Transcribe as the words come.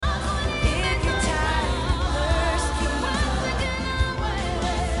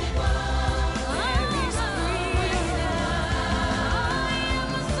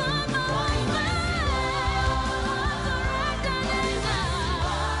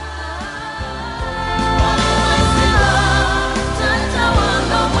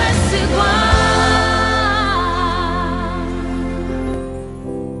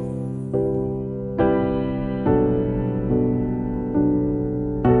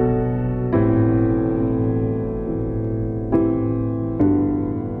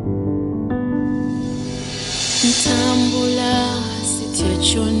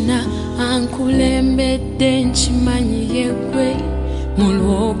kyonna ankulembedde nkimanyi yegwe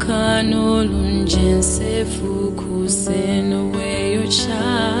mulwokaano olungi enseefuukuse n'obweyokya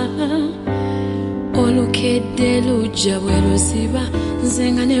olukedde lujja bwe luziba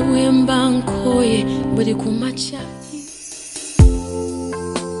nze nga ne bwe mba nkooye buli ku makya.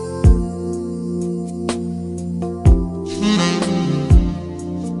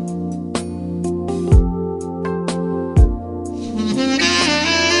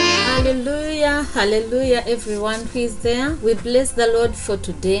 Hallelujah, everyone who is there. We bless the Lord for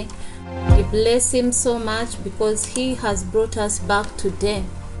today. We bless him so much because he has brought us back today.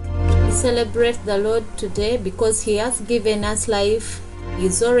 We celebrate the Lord today because he has given us life.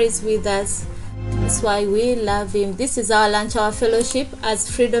 He's always with us. That's why we love him. This is our lunch hour fellowship as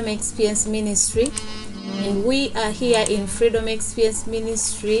Freedom Experience Ministry. And we are here in Freedom Experience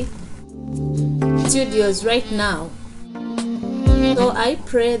Ministry studios right now. So I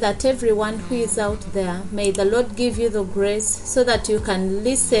pray that everyone who is out there, may the Lord give you the grace so that you can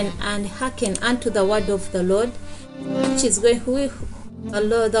listen and hearken unto the word of the Lord, which is going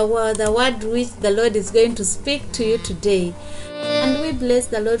the word which the Lord is going to speak to you today. And we bless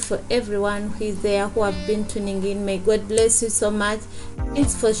the Lord for everyone who is there who have been tuning in. May God bless you so much.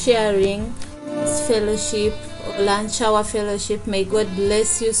 Thanks for sharing this fellowship, lunch hour fellowship. May God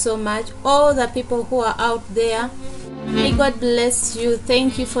bless you so much. All the people who are out there, may God bless you.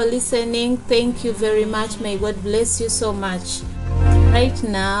 Thank you for listening. Thank you very much. May God bless you so much. Right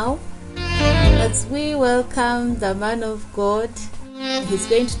now, as we welcome the man of God, he's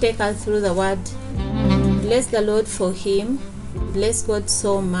going to take us through the word. Bless the Lord for him. Bless God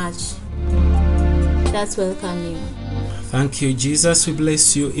so much. Let's welcome him. Thank you, Jesus. We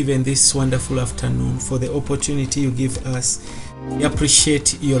bless you even this wonderful afternoon for the opportunity you give us. We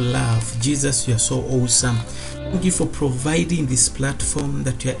appreciate your love. Jesus, you are so awesome. Thank you for providing this platform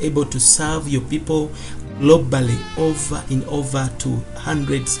that you are able to serve your people globally over to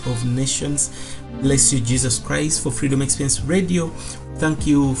hundreds of nations. Bless you, Jesus Christ, for Freedom Experience Radio. Thank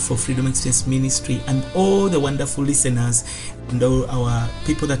you for Freedom Experience Ministry and all the wonderful listeners and all our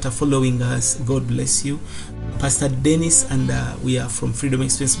people that are following us. God bless you. Pastor Dennis and we are from Freedom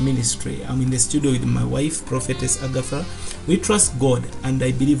Experience Ministry. I'm in the studio with my wife, Prophetess Agatha. We trust God, and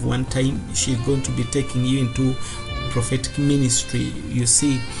I believe one time she's going to be taking you into prophetic ministry. You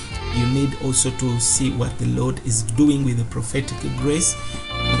see, you need also to see what the Lord is doing with the prophetic grace.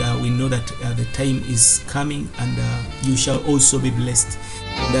 And we know that the time is coming, and you shall also be blessed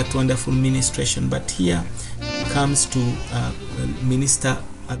in that wonderful ministration. But here comes to minister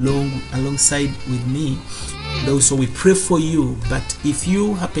alongside with me. And also we pray for you. But if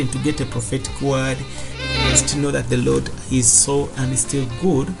you happen to get a prophetic word, just know that the Lord is so and is still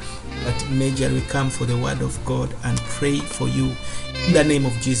good. But majorly we come for the word of God and pray for you in the name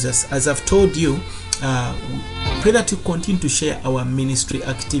of Jesus. As I've told you, pray that you continue to share our ministry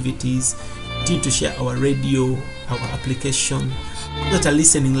activities, continue to share our radio, our application, that are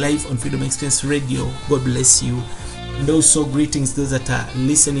listening live on Freedom Experience Radio. God bless you. And also greetings those that are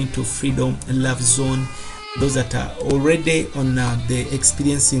listening to Freedom and Love Zone, those that are already on the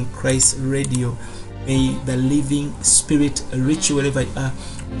Experiencing Christ Radio. May the living spirit reach you wherever you are.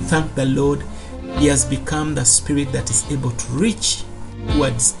 Thank the Lord. He has become the spirit that is able to reach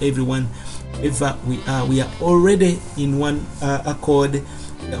towards everyone wherever we are. We are already in one accord,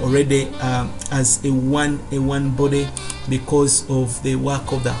 already as a one body because of the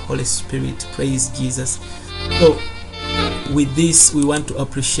work of the Holy Spirit. Praise Jesus. So with this, we want to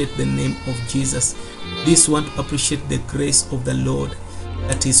appreciate the name of Jesus. This we want to appreciate the grace of the Lord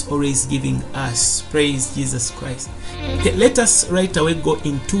that is always giving us. Praise Jesus Christ. Okay, let us right away go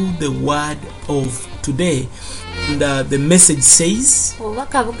into the word of today. And the message says,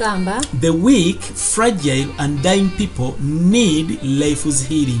 the weak, fragile, and dying people need life's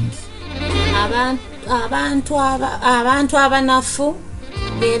healing. Abantu abanafu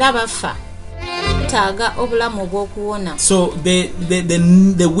era bafa. So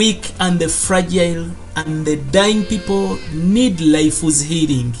the weak and the fragile and the dying people need life's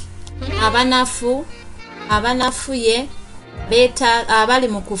healing. Abanafuye abali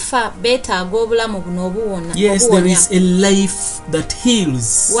mukufa betaaga obulamu buno obuwona. Yes, there is a life that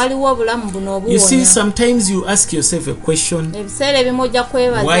heals. Waliwo obulamu buno obuwona. You see, sometimes you ask yourself a question, ebiseera ebimu ojja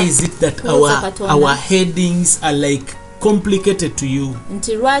kwebaza, why is it that our headings are like complicated to you?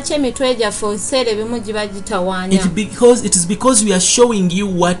 nti lwaki emitwe gyaffe ebiseera ebimu giba gitawaanya. It is because we are showing you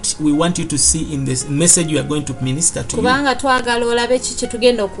what we want you to see in this message we are going to minister to you. Kubanga twagala olabe kiki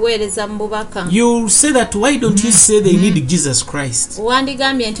tugenda okuweereza mu bubaka. You say that, why don't you say they need Jesus Christ?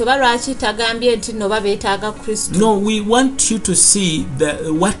 Wandigambye nti oba lwaki tagambye nti no beetaaga Kristo. No, we want you to see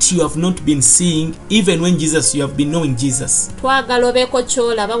what you have not been seeing, even when you have been knowing Jesus. Twagala obeeko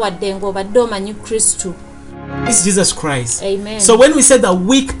ky'olaba wadde ng'obadde omanyi Kristo. It's Jesus Christ. Amen. So when we say the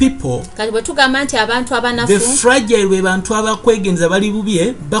weak people, kati bwe tugamba nti abantu abanafu, the fragile be bantu abakwegenza bali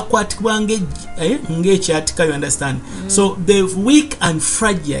bubye bakwatibwa ng'ekyatika, you understand? So the weak and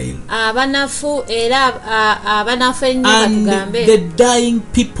fragile abanafu era abanafu ennyo batugambe, and the dying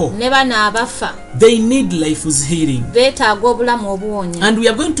people, ne bano abafa, they need life's healing. beetaaga obulamu obuwonya. And we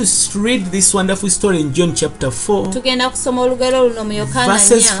are going to read this wonderful story in John chapter 4, tugenda kusoma olugero luno mu Yokaana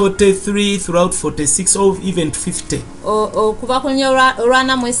verses 4 43 throughout 46 or even 50. okuva ku nnyo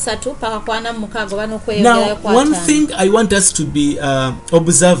olwana mu 3 paka ku 46 oba n'okweyongerayo Now, one thing I want us to be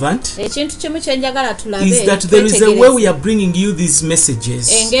observant ekintu kimu kye njagala tulabe, is that there is a way we are bringing you these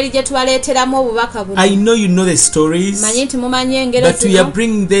messages. engeri gye tubaleeteramu obubaka buno. I know you know the stories, manyi nti mumanyi engero but we are zino,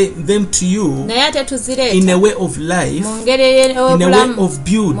 bringing them to you naye ate tuzireeta in a way of life, mu ngeri in a way ey'obulamu, of mu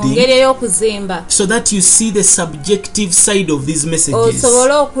building, ngeri ey'okuzimba, so that you see the subjective side of these messages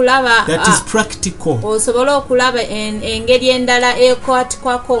osobole okulaba that is practical. osobole okulaba engeri endala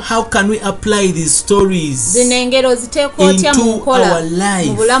ekwatikwako. How can we apply these stories zino engero ziteekwa otya mu into nkola our life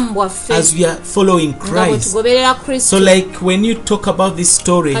mu bulamu bwaffe as we are following nga bwe Christ? tugoberera So Kristo. like when you talk about this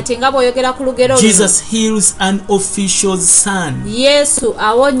story, kati nga bw'oyogera ku lugero luno, Jesus heals an official's son. Yesu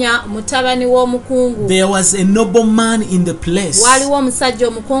awonya mutabani w'omukungu. There was a nobleman in the place. Waliwo omusajja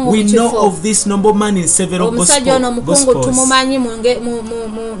omukungu We mu know kifo. of this nobleman in several Omusajja ono omukungu gospels. tumumanyi mu And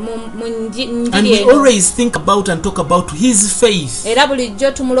njiri we eno. always think about and talk about his faith, Era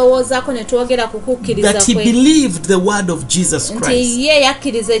bulijjo tumulowoozaako ne twogera ku kukkiriza that he kwe, believed the word of Jesus Christ, nti ye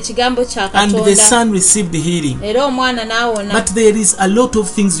yakkiriza ekigambo kya and the Katonda, son received healing. era omwana n'awona. But there is a lot of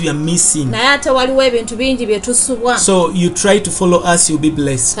things we are missing. naye ate waliwo ebintu bingi bye tusubwa. So you try to follow us, you'll be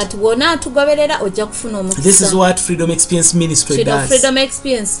blessed. kati bw'ona atugoberera ojja kufuna This is omukisa. what Freedom Experience Ministry Kino does. Freedom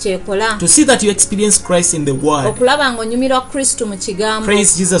Experience kyekola, To see that you experience Christ in the word. okulaba ng'onyumirwa Kristo mu kigambo.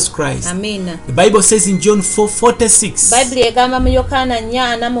 Praise Jesus Christ. Amiina. The Bible says in John 4:46. Bayibuli egamba mu Yokaana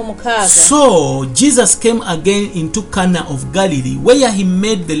 4:46. So Jesus came again into Cana of Galilee, where he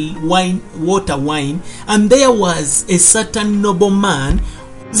made the water wine, and there was a certain nobleman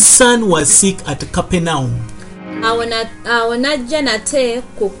whose son was sick at Capernaum. awo n'ajja nate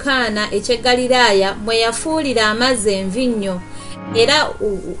ku Kaana eky'e mwe yafuulira amazzi envinnyo,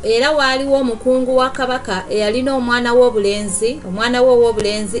 era waaliwo omukungu wa kabaka eyalina omwana we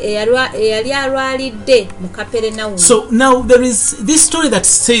ow'obulenzi eyali alwalidde mu Kapernaum. So now there is this story that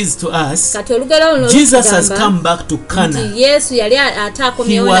says to us, kati olugero luno Jesus has come back to Cana. nti Yesu yali ate He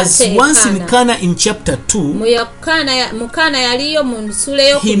akomyewo was nate once in Kaana. Cana in chapter 2. mu Kaana yaliyo mu nsula He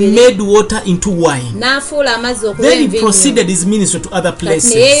ey'okubiri, made water into wine. n'afuula amazzi okuba Then he envinnyo. proceeded his ministry to other Kati ne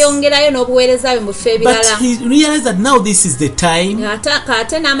places. yeeyongerayo n'obuweereza bwe mu bifo But ebirala. he realized that now this is the time.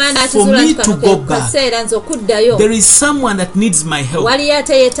 Ate n'amaana For akizuula me nti to kano go ke back. kaseera nze okuddayo. There is someone that needs my help. Waliyo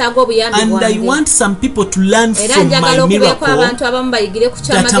ate yeetaaga obuyambi And I bwange. want some people to learn Era from njagala my okubeeko miracle abantu abamu bayigire ku that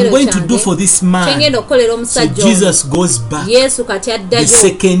I'm kyamagero going to do for kyange this man. kyengenda okukolera So omusajja ono. Jesus goes back Yesu kati the addayo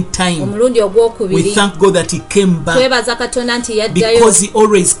second time. omulundi We ogwokubiri. thank God that he came back Twebaza Katonda nti yaddayo, because he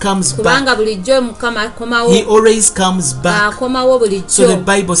always comes back. kubanga bulijjo Mukama He akomawo, always comes back. akomawo So the bulijjo.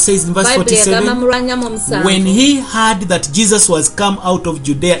 Bible says in verse Bayibuli egamba 47, mu lwanyamu 7, when he heard that Jesus was come out of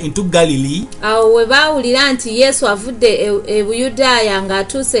Judea into Galilee, awo we baawulira nti Yesu avudde e Buyudaaya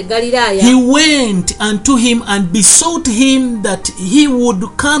ng'atuuse e Galilaaya, he went unto him and besought him that he would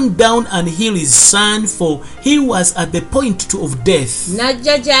come down and heal his son, for he was at the point of death.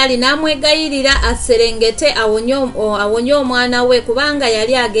 n'ajja gy'ali n'amwegayirira aserengete awonye omwana we kubanga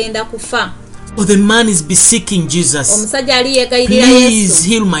yali agenda kufa. Oh, the man is beseeching Jesus, Omusajja ali yeegayirira please Yesu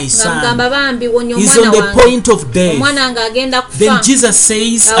heal my ng'amugamba son. bambi wonya He's omwana on the wange, point of death. omwana ng'agenda Then kufa. Jesus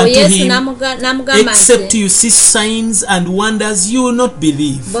says Awo unto Yesu him, n'amugamba except nti you see signs and wonders, you will not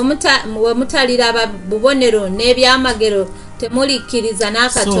believe. bwe mutaliraba bubonero n'ebyamagero temulikkiriza So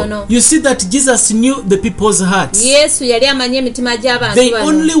n'akatono. you see that Jesus knew the people's hearts. Yesu yali amanyi emitima gy'abantu They bano.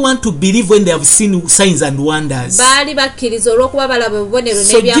 only want to believe when they have seen signs and wonders. Baali bakkiriza olw'okuba balaba obubonero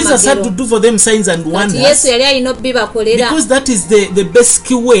So Jesus had to n'ebyamagero. do for them signs and Kati wonders Yesu yali alina obibakolera. because that is the basic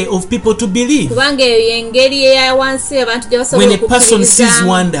way of people to believe. Kubanga eyo y'engeri eya wansi abantu gye basobola When a person sees okukkiriza.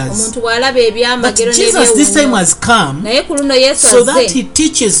 wonders. Omuntu bw'alaba But ebyamagero Jesus this time n'ebyewuunyo. has come Naye ku luno Yesu so that azze he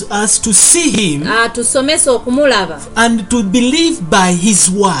teaches us to see him atusomesa okumulaba and to believe by his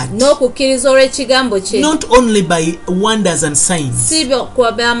word, n'okukkiriza olw'ekigambo kye. not only by wonders and signs. Si ku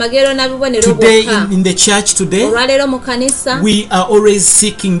byamagero na bibonero Today bwokka. in the church today, Olwaleero mu kanisa we are always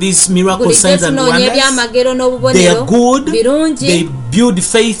seeking these miracle bulijjo signs and tunoonya wonders. ebyamagero They are n'obubonero good. They birungi build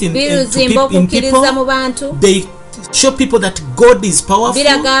faith in biruzimba okukkiriza mu people. bantu They show people that God is powerful,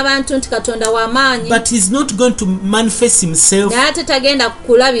 biraga abantu nti Katonda w'amaanyi but he's not going to manifest himself naye ate tagenda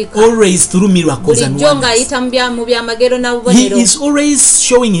kulabika always through miracles and bulijjo wonders. ng'ayita mu byamagero na He bubonero. is always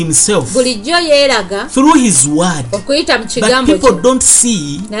showing himself Bulijjo yeeraga through his word, okuyita mu but kigambo people kye don't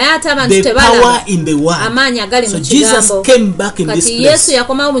see naye ate abantu the tebalaba power in the word. amaanyi agali So mu Jesus kigambo. came back in this Kati Yesu place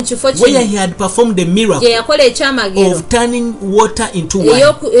yakomawo mu kifo where kino he had performed the gye miracle yakola ekyamagero of turning water into wine,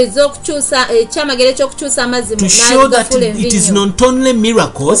 ez'okukyusa ekyamagero ekyokukyusa amazzi to show that n'agafula it is envinnyo. not only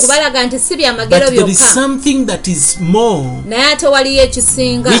miracles, Okubalaga nti si byamagero but there is byokka something that is more, naye ate waliyo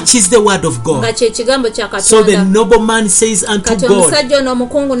ekisinga which is the word of nga God. kye kigambo kya So the Katonda. nobleman says unto Kati God, omusajja ono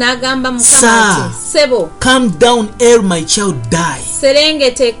omukungu n'agamba Mukama Sir, nti ssebo come down ere my child die.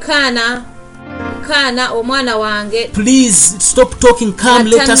 serengete kaana omwana wange Please stop talking, come,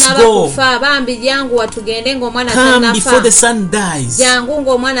 let us atannaba go. kufa bambi janguwa tugende ng'omwana Come before the tannafa sun dies. jangu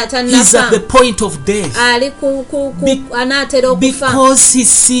ng'omwana He's at the tannafa point of death ali anaatera okufa because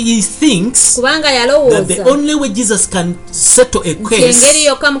he thinks kubanga that the yalowooza only way Jesus can settle a nti engeri case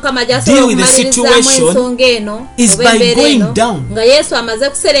yokka Mukama deal gy'asobola with the okumalirizamu situation ensonga eno is oba by embeera going eno down nga Yesu amaze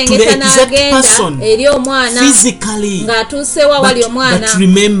to kuserengeta the exact n'agenda person eri omwana physically. ng'atuusewo awali omwana But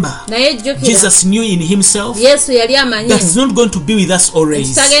remember, naye jjukira Jesus knew in himself Yesu yali amanyi that he's not going to be with us always,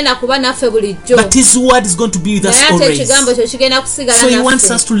 kitagenda kuba naffe bulijjo but his word is going to be with us naye ate always. ekigambo kyo kigenda kusigala So he wants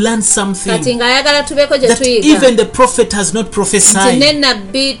naffe us to learn kati something ng'ayagala tubeeko gye that tuyiga even the prophet has not nti prophesied,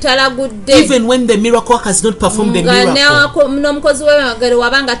 n'ennabbi talagudde even when the miracle has not performed the nga miracle, n'omukozi w'emagero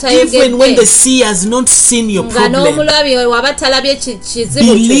wabanga even when the tayogedde seer has not seen your nga problem. n'omulabi waba talabye kizibu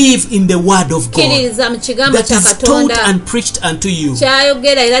kyo Believe in the word of God kkiririza mu kigambo that kya is taught Katonda and preached unto you.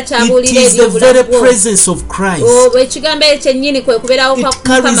 kyayogera era It kyabuulira is eri the very obulamu bwo. presence of Christ. Ekigambo ekyo kyennyini kwe kubeerawo kwa It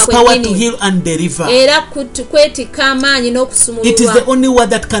carries Mukama power to kwennyini heal and deliver. era kwetikka amaanyi It is the n'okusumululwa only word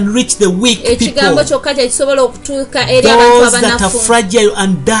that can reach the weak ekigambo people, kyokka kye kisobola okutuuka eri abantu those that are abanafu fragile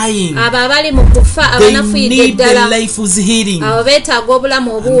and dying. abo abali mu kufa They abanafuyidde need the ddala life's healing. abo beetaaga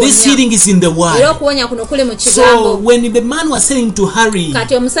obulamu And this obuwonya healing is in the era word. okuwonya kuno kuli mu So kigambo when the man was saying to hurry,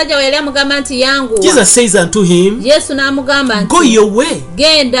 kati omusajja we yali amugamba nti yanguwa Jesus says unto him, yesu n'amugamba go nti your way,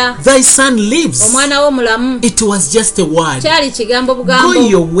 genda thy son lives. omwana wo mulamu It was just a word. kyali kigambo Go bugambo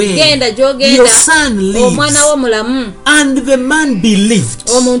your way, genda your gy'ogenda son omwana wo lives. mulamu And the man believed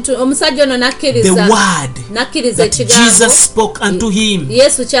omusajja ono the n'akkiriza word n'akkiriza that ekigambo Jesus spoke unto him,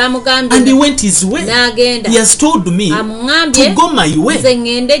 yesu and he kyamugambye went his way. n'agenda He has told me amuŋŋambye to go my way, nze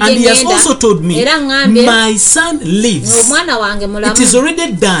ŋŋende gye and he has ŋŋenda also told me era ŋŋambye my son lives. omwana wange It is mulamu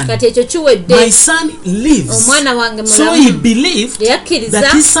already done. kati ekyo kiwedde My son lives. omwana wange So he mulamu believed yakkiriza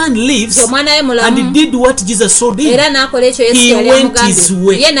that his son lives, nti omwana we and he mulamu did what Jesus told him. era n'akola ekyo yesu He yali went his amugambye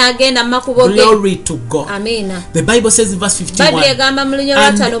way. ye n'agenda mu makubo ge Glory to God. amiina The Bible says in verse bayibuli 51, egamba mu lunya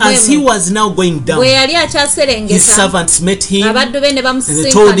and lwataano as he mwemu was now going down, bwe yali his akyaserengeta servants met him. abaddu be ne told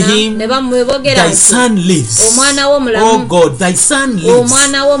bamusisinkana him, ne bamwebogera Thy nti son lives. omwana wo Oh mulamu God, thy son lives.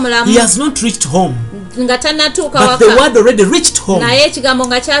 omwana wo He mulamu has not reached home, nga tannatuuka but the waka word already reached home. naye ekigambo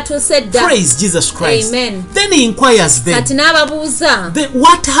nga kyatuuse dda Praise Jesus Christ. Amen. Then he inquires them, kati n'ababuuza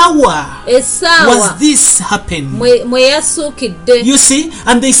what hour essaawa was this happen? mwe yasuukidde You see,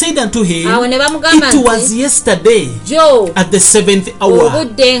 and they said unto him, awo ne bamugamba it was nti yesterday jo at the 7th hour.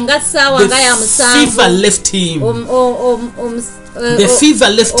 obudde nga ssaawa nga ya The fever musanvu left him. The fever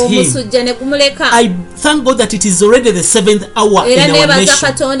left him. omusujja ne gumuleka I thank God that it is already the 7th hour era in our neebaza nation.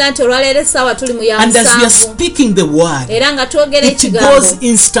 katonda nti olwaleero essaawa tuli mu ya And as we are musanvu speaking the word, era nga twogera it ekigambo goes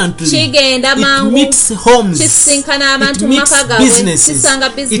instantly. kigenda It mangu meets homes. kisisinkana It abantu mu meets maka gaabwe businesses. kisanga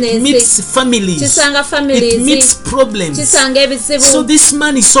It bizinesi meets families. kisanga It families meets problems. kisanga ebizibu So this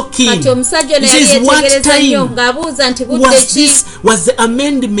man is so keen. kati omusajja ono He yali says, what yetegereza nnyo time ng'abuuza nti budde was ki this? Was the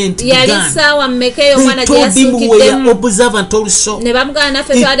amendment yali begun? ssaawa mmeka eyo They omwana gye told him we are yasuukiddemu observant also. so. ne bamugamba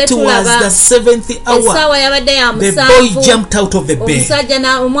naffe twade It was tulaba the 7th hour. essaawa yabadde ya The boy musanvu jumped out of the bed.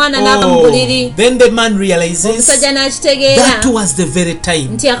 omusajja omwana n'ava mu buliri Then the man realizes omusajja n'akitegeera that was the very time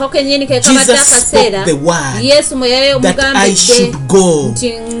nti ako kenyini ke kabadde Jesus spoke akaseera the word yesu mwe yali that I omugambidde should go. nti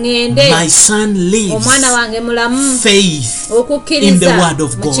ŋŋende My son lives. omwana wange mulamu Faith in the okukkiriza word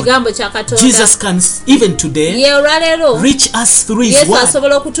of mu God. kigambo kya katonda Jesus can even today ye olwaleero reach us through his yesu word.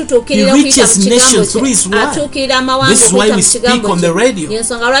 asobola okututuukirira He okuyita reaches mu kigambo nations through kye his word. atuukirira amawanga This is why okuyita we mu speak kigambo on the radio. kye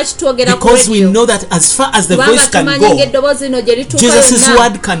yensonga lwaki twogera ku Because we radio know that as far as the kubanga voice can tumanyi go, ng'eddoboozi lino gye lituuka Jesus' yonna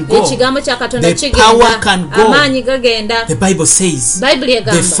word can go. ekigambo kya katonda The power can kigenda go. amaanyi gagenda the Bible says bayibuli the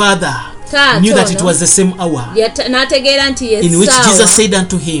egamba Father Taata knew that it ono was the same hour n'ategeera nti in which Jesus yessaawa said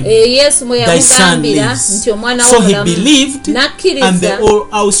unto him, yesu mwe Thy son yamugambira lives. nti omwana So he w'omulamu believed, and the n'akkiriza whole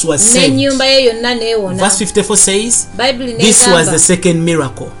house was saved. n'ennyumba ye yonna n'ewona Verse 54 says, bayibuli this was n'egamba the second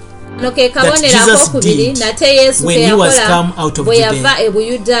miracle no ke kabonero Jesus akokubiri did nate yesu when ke he was yakola come out of bwe Judea. yava e We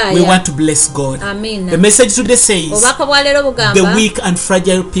buyudaaya want to bless God. amina The message today says, obubaka bwa leero the bugamba weak and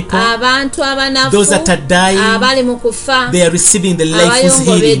fragile people, abantu abanafu those that are dying, abali mu kufa they are receiving the life whose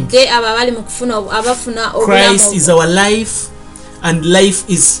healing. abayongobedde abo abali mu kufuna abafuna Christ obulamu is our life, and life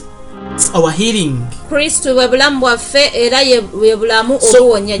is our healing. kristo bwe bulamu bwaffe era ye bulamu So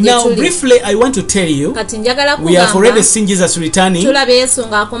obuwonya gye now tuli briefly I want to tell you, kati njagala we have already kugamba seen Jesus returning, tulaba yesu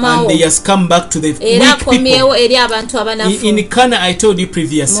ng'akomawo and he has come back to the era weak people. akomyewo eri abantu abanafu In Cana, I told you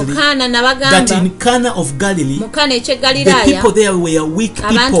previously mukana that nabagamba in Cana of Galilee, mukana the ekyegaliraaya people there were weak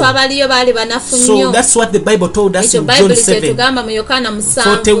abantu people. abaliyo baali banafu So nnyo that's what the Bible told us ekyo in John bayibuli 7, kyetugamba mu yokaana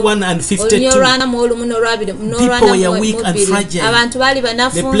 41 and 52. olunnya mu olumu n'olwabiri People were weak and n'olwana fragile. abantu baali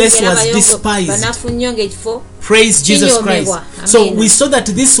banafu The place era was bayongo- despised. banafu nnyo ng'ekifo Praise Jesus Kinyomebwa. Christ. So Amen. we saw that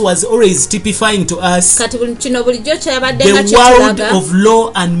this was always typifying to us kati kino bulijjo kyabadde nga the world kitulaga of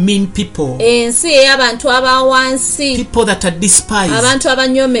low and mean people, ensi ey'abantu abawansi people that are despised, abantu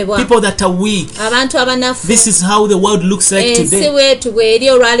abanyomebwa people that are weak. abantu abanafu This is how the world looks like ensi today. weetu bw'eri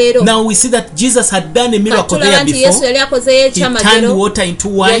olwaleero Now we see that Jesus had done a miracle tulaba there nti yesu before. yali akozeyo He turned ekyamagero water into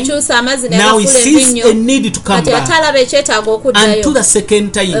wine. yakyusa amazzi Now he n'agafuula sees a envinnyo need to come kati back. ate alaba ekyetaaga And okuddayo to the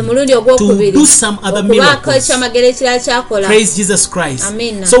second time, omulundi to ogwokubiri do some other okubaako miracles. ekyamagero ekirala kyakola Praise Jesus Christ.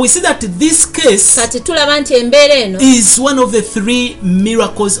 Amen. So we see that this case kati tulaba nti embeera eno is one of the 3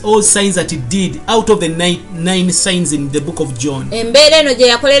 miracles or signs that he did out of the nine signs in the book of John. embeera eno gye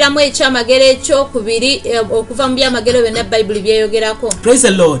yakoleramu ekyamagero ekyokubiri okuva mu byamagero byonna bayibuli byeyogerako Praise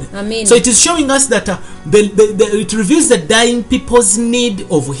the Lord. Amen. So it is showing us that it reveals the dying people's need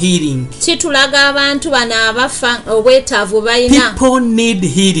of healing. kitulaga abantu bano abafa obwetaavu balina People need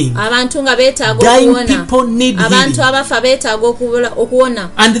healing. abantu nga beetaaga Dying okuwona people need abantu healing. abafa beetaaga okuwona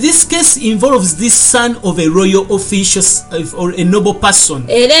And this case involves this son of a royal official or a noble person.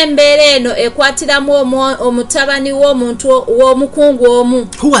 era embeera eno ekwatiramu omutabani w'omuntu w'omukungu omu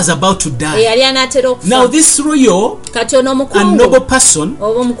Who was about to die. eyali anaatera Now okufa this royal kati ono and omukungu noble person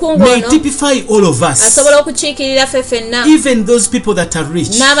omukungu may ono typify all of us, asobola okukiikirira ffe ffenna even those people that are rich.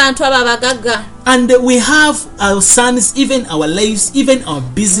 n'abantu abo abagagga And we have our sons, even our lives, even our nga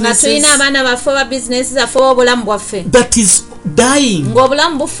businesses tulina abaana baffe oba bizinesi zaffe oba obulamu bwaffe that is dying.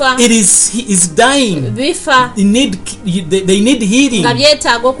 ng'obulamu bufa He is dying. bifa They need healing. nga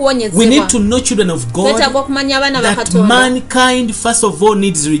byetaaga We okuwonyezebwa need to know, children of twetaaga God, okumanya abaana that bakatonda mankind first of all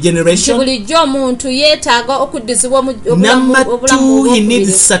needs nti regeneration. bulijjo omuntu yeetaaga okuddizibwa Number obulamu 2, he needs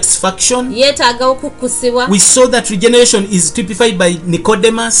obwokubiri satisfaction. yeetaaga okukkusibwa We saw that regeneration is typified by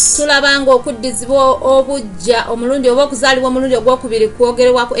Nicodemus. tulaba nga okuddizibwa obujja omulundi oba okuzaalibwa omulundi ogwokubiri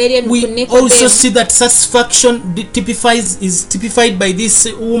kwogerwako eri We also Nikodemu see that satisfaction is typified by this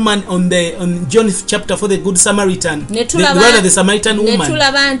woman on John chapter 4, the Good Samaritan. Rather the Samaritan ne woman.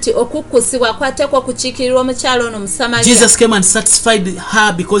 tulaba nti okukkusibwa kwateekwa okukiikirirwa omukyalo ono Musamaliya Jesus came and satisfied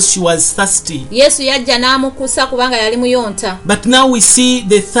her because she was thirsty. yesu yajja n'amukkusa kubanga yali muyonta But now we see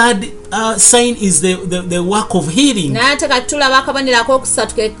the third sign is the work of healing. naye ate kati tulaba akabonero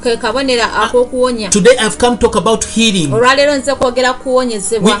akokusatu ke kabonero ak'okuwonya Today I've come to talk about healing. olwaleero nze kwogera We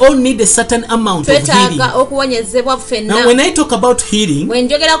kuwonyezebwa all need a certain amount of healing. twetaaga okuwonyezebwa Now ffenna when I talk about healing, bwe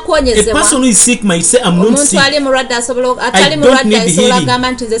njogera a kuwonyezebwa person who is sick might say, I'm not omuntu sick. ali mulwadde atali don't mulwadde need asobola healing.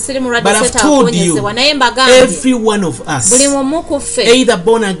 agamba nti nze siri mulwadde But I've seetaaga told kuwonyezebwa you, naye mbagambye every one of us, buli mumu ku ffe either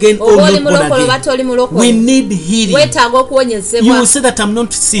born again or oba oli not born mulokole oba again, toli we mulokole need healing. weetaaga You okuwonyezebwa will say that I'm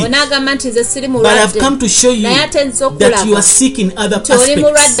not sick, onaagamba nti nze siri but I've mulwadde come to show you naye ate nze that you okulaga are sick in other nti oli aspects.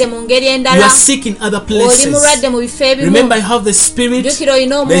 mulwadde mu ngeri You endala are sick in other oli places. mulwadde mu bifo ebimu Remember, you have the spirit, jjukira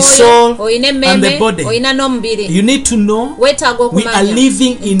olina the omwoyo soul, olina and the emmeeme body. olina n'omubiri You need to know weetaaga we are okumanya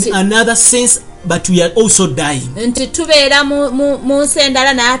living in nti- another sense, but we are also dying. nti tubeera mu nsi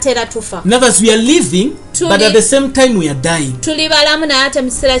endala naye ate era tufa In other words, we are living but at the same time we are dying. tuli balamu naye ate mu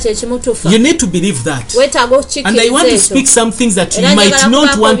kiseera kye kimu tufa. You need to believe that. Weetaaga And I want to okukikkiriza speak some things that you Era might njagala not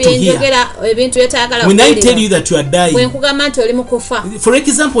kubaako want to hear. byenjogera, ebintu byetayagala When I kuwulira. tell you that you are bwe dying, nkugamba nti oli mu kufa. for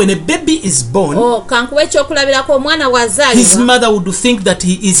example, when a baby is born, Kankuba ekyokulabirako omwana his bw'azaalibwa mother would think that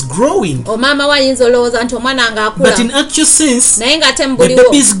he is growing. maama we ayinza olowooza nti omwana ng'akula But in actual sense, naye ng'ate mu the buliwo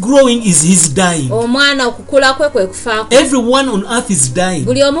baby is growing is his dying. omwana okukula kwe kwe kufaako. Everyone on earth is dying.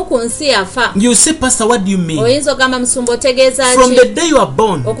 buli omu ku nsi yafa. You say, Pastor, what do you mean? oyinza ogamba musumba otegeeza From ki? the day you are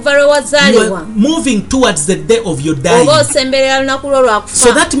born, okuva lwe you wazaalibwa are moving towards the day of your dying. oba osemberera lunaku lwo lwakufa.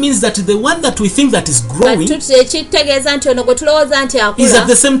 So that means that the one that we think that is growing ekitegeeza nti ono gwe tulowooza nti is akula at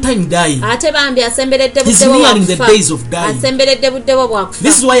the same time dying. ate bambi asemberedde He's budde bwo nearing the bwakufa. days of dying. asemberedde budde bwo bwakufa.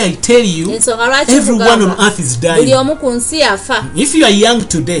 This is why I tell you, ensonga lwaki everyone on nkugamba earth is buli dying. omu ku nsi yafa. If you are young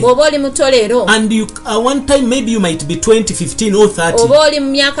today, bw'oba oli muto leero and you one time maybe you might be 20, 15 or 30, oba oli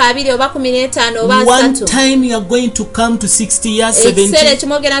mu myaka 2 oba 15 oba one 3 time you are going to come to 60 years, ekiseera 70,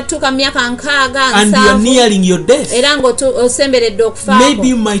 ekimu ogenda kutuuka mu myaka 6 and you are 7 nearing your death. era ng'osemberedde okufaako. Maybe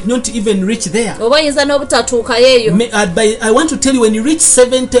you might not even reach there. oba oyinza n'obutatuukayo eyo. I want to tell you, when you reach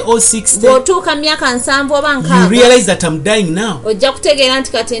 70 or 60, bw'otuuka mu myaka 7 oba you 6 realize that I'm dying now. ojja kutegeera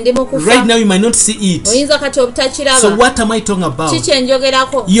nti kati ndi mu kufa. Right now you might not see it. oyinza kati obutakiraba. So what am I talking about? kiki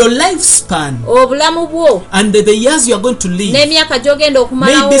enjogerako? Your lifespan obulamu bwo and the years you are going to live. n'emyaka gy'ogenda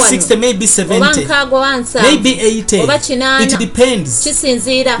okumalawo Maybe wano 60, maybe oba 70, 6 oba 7 maybe 80. oba 8 It depends.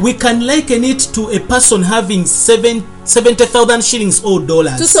 kisinziira. We can liken it to a person having 70,000 shillings or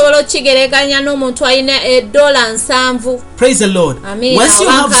dollars. tusobola okukigereganya n'omuntu alina $7. Praise the Lord. Amen. Once you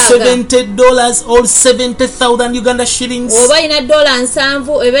have $70 or 70,000 Uganda shillings, oba alina $7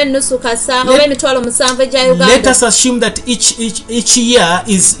 oba ennusu kasa oba emitwalo 7 egya let Uganda. us assume that each year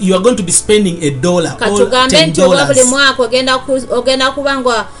is you are going to be spending $1 or katugambe nti oba buli $10 mwaka ogenda kuba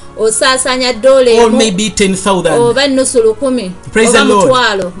nga osaasanya $1 or maybe 10,000. oba ennusu 1,000 Praise the oba Lord.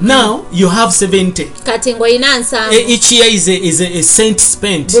 mutwalo. Now you have 70. kati ng'olina 7 Each year is a cent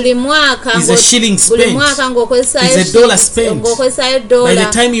spent. buli mwaka Is a shilling buli spent. mwaka Is ng'okozesayo a dollar spent. ng'okozesayo By the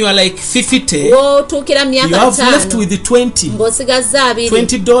 $1. time you are like 50, w'otuukira mu you myaka have left 5 with 20, ng'osigazza 2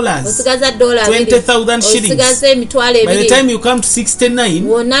 $20. osigaza $2 20,000 shillings. osigaza emitwalo By the 2 time you come to 69,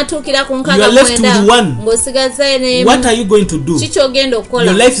 w'onaatuukira ku You are left with 69 1. ng'osigaza what are you going to do? kiki ogenda Your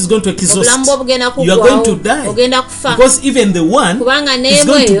okukola? life is going to obulamu exhaust. bwo bugenda You are going to kuggwawo die. ogenda kufa Because even the one kubanga is n'emu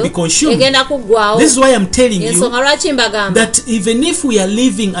going to eyo be consumed. egenda kuggwawo. This is why I'm telling you ensonga lwaki mbagamba that even if we are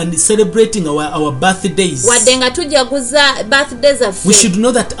living and celebrating our birthdays, wadde nga tujaguza birthday we zaffe should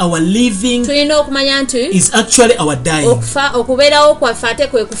know that our living tulina okumanya nti is actually our dying. okubeerawo kwaffe ate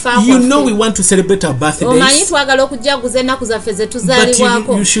kwe kufa You know we kwaffe. want to celebrate our omanyi birthdays, twagala okujaguza ennaku zaffe ze but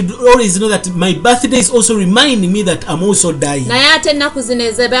tuzaalibwako you should always know that my birthday is also reminding me that I'm also dying. naye ate ennaku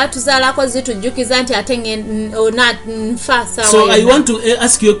zino ze batuzaalako zitujjukiza nti ate nfa So saawa I yonna. want to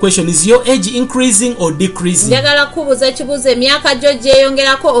ask you a question. Is your age increasing or decreasing? njagala kubuuza ekibuuzo emyaka gyo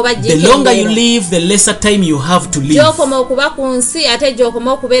gyeyongerako oba The longer you gikendeera live, the lesser time you have to live. gy'okoma okuba ku nsi ate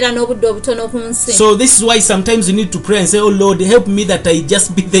gy'okoma okubeera n'obudde obutono ku nsi. So this is why sometimes you need to pray and say, oh Lord, help me that I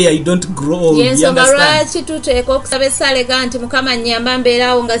just be there, I don't grow old. You yensonga understand? lwaki tuteeka okusaba essalega nti mukama nnyamba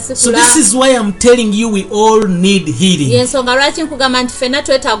mbeerawo nga So sikula. this is why I'm telling you we all need healing. yensonga lwaki nkugamba nti ffenna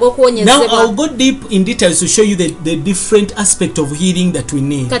twetaaga Now I'll okuwonyezebwa. go deep in details to show you the different aspect of healing that we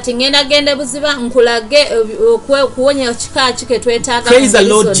need. kati ngenda genda buziba nkulage okuwonya kika ki ke twetaaga. Praise the mu ngeri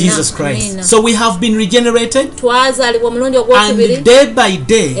Lord zonna. Jesus Christ. Amina. So we have been regenerated, twazaalibwa omulundi ogwokubiri and day by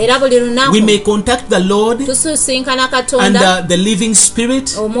day era buli lunaku we may contact the Lord tususinkana and katonda the living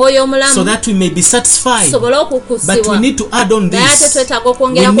spirit omwoyo omulamu so that we may be satisfied. tusobole But we okukusibwa. need to add on naye ate this. twetaaga We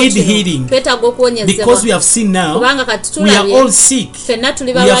okwongerako need kino healing. twetaaga okuwonyezebwa Because we have seen now, kubanga kati we are tulabye all sick. ffenna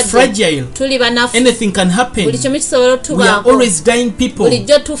tuli We are balwadde fragile. tuli banafu Anything can happen. buli kimu kisobola We are otubaako always dying people.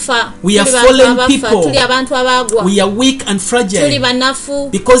 bulijjo tufa We are tuli bantu fallen abafa people. tuli abantu abaagwa We are weak and tuli fragile. banafu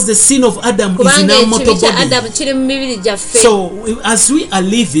Because the sin of Adam is in kubanga our ekibi mortal kya body. adamu kiri mu mibiri gyaffe. So as we are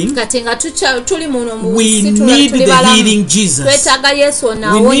living, kati nga tuli muno mu we nsi need tuli the balamu healing Jesus. twetaaga yesu We need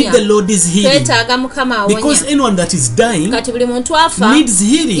onaawonya the Lord's healing. twetaaga mukama awonya. Because anyone that is dying kati buli muntu afa needs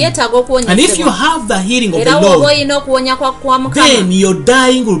healing. yeetaaga And if you okuwonyezebwa have the healing of era the woba Lord, olina okuwonya kwa mukama then your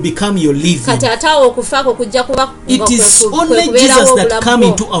dying will become your living. kati ate awo okufaako kujja kuba It is only kwekubeerawo Jesus that obulamu come bwo.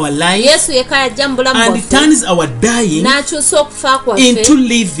 into our life yesu yekka yajja mu bulamu and bwaffe turns our dying n'akyusa okufa kwaffe into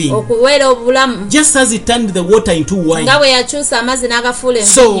living, okubeera obulamu just as he turned the water into wine. nga bwe yakyusa amazzi n'agafuula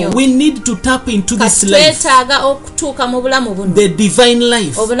So envinnyo. we need to tap into kati this life, twetaaga okutuuka mu bulamu buno the divine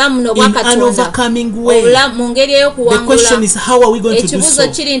life, obulamu buno in an bwakatonda overcoming way. obulamu mu ngeri The ey'okuwangula. question is, how are we going to do ekibuuzo so?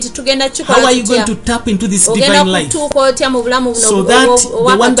 kiri nti tugenda How kikola are you going tutya to tap into this ogenda divine life kutuuka otya mu bulamu buno so that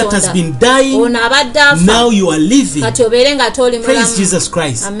the one that has been dying, ono abadde afa now you are living. kati obeere nga toli Praise mulamu. Jesus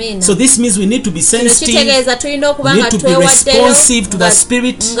Christ. Amina. So this means we need to be Kino sensitive, kitegeeza tulina okuba we nga need to be twewaddeyo responsive to the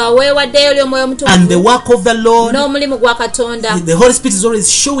Spirit nga weewaddeyo eri omwoyo and the omutukuvu work of the Lord. n'omulimu gwa Katonda. The Holy Spirit is always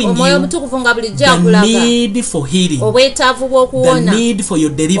showing Omwoyo you omutukuvu nga bulijjo the akulaga need for healing, obwetaavu the bw'okuwona, need for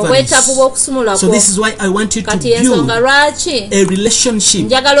your deliverance. obwetaavu bw'okusumulwa So kwo. this is why I want you to Kati ensonga build lwaki a relationship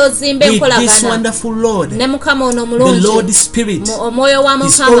njagala ozimbe with this enkolagana wonderful Lord. ne Mukama ono The omulungi. Lord Spirit Omwoyo wa is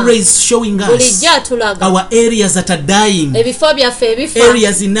Mukama always showing us bulijjo atulaga our areas that are dying, ebifo byaffe ebifa,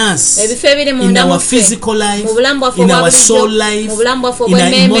 areas in us, ebifo ebiri in munda our muffe, physical life, mu bulamu bwaffe in obwa our soul bulijjo, life, mu bulamu bwaffe in our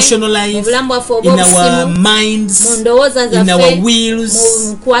obw'emmeeme, emotional mu life, bulamu bwaffe in our obw'obusimu, mu minds, ndowooza in our zaffe, wills.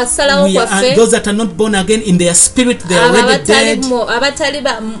 mu kwasalawo We are, kwaffe. those that are not born again in their spirit, they are Abo already dead.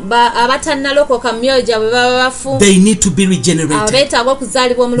 abatannalokoka mu myoyo gyabwe baba bafu, They need to be regenerated. beetaaga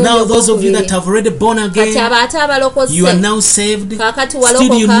okuzaalibwa omulundi Now those of you that ogwokubiri. have already born Kati again, abo ate abalokose you are now saved. kaakati Still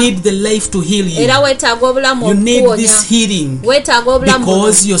you walokoka need the life to heal you. era weetaaga obulamu You need okukuwonya, this healing weetaaga obulamu buno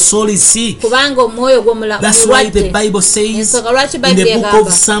because your soul is sick. kubanga omwoyo gwo That's why the mulwadde. Bible says Ensonga lwaki in Bayibuli the book egamba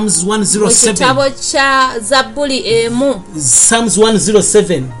of Psalms mu 107, kitabo kya Zabbuli emu, Psalms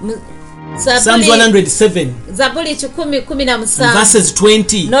 107, Psalms Zabbuli 107, Zabbuli 117 verses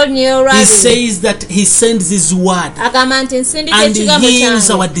 20, n'olunyiriro he olwabiri says that he sends his word agamba nti nsindika and he ekigambo heals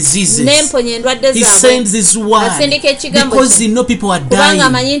our kyange diseases. n'emponya endwadde He zaabwe, sends his word asindika ekigambo because kye he know people are kubanga dying.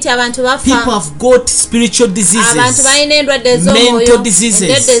 amanyi nti abantu bafa, People have got spiritual abantu diseases, balina endwadde mental ez'omwoyo, endwadde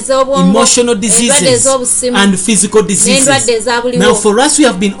diseases, ez'obwongo, emotional endwadde diseases, ez'obusimu and physical diseases. n'endwadde eza buliwo. Now for us, we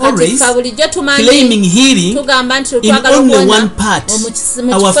have been Kati always ffe bulijjo tumanyi claiming healing tugamba nti in twagala only okuwona one part,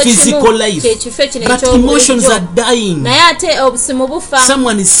 mu our kifo physical kimu, life. kyekifo kino But emotions ekyobulijjo. are dying. Naye ate obusimu bufa.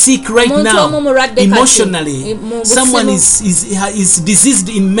 Someone is sick right Omuntu omu now, mulwadde kati, emotionally. mu busimu. Someone is diseased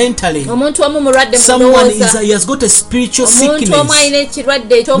in mentally. Omuntu omu mulwadde mu Someone ndowooza. he has got a spiritual Omuntu omu sickness. alina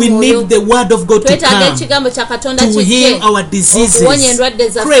ekirwadde We eky'omwoyo. need the word of God to Twetaaga come ekigambo kya Katonda to kijje heal our diseases. okuwonya endwadde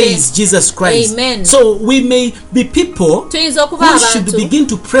zaffe. Praise Jesus Christ. Amen. So we may be people Tuyinza okuba who should abantu begin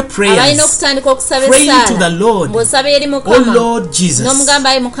to pray abalina prayers, okutandika okusaba praying to the essaala Lord. ng'osaba eri Oh Mukama Lord Jesus, n'omugamba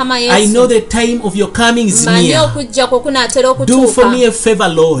ayi Mukama I know Yesu, the time of your coming is mmanyi near. okujja kwo kunaatera Do for me okutuuka. a favor,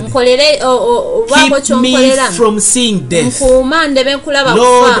 Lord. Nkolere olwako Keep me kyonkolera, from seeing death. nkuuma ndeme nkulaba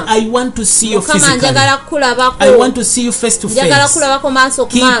Lord, kufa. I want to see you Mukama physically. njagala kukulabako, I want to see you face to njagala face. kulabako maaso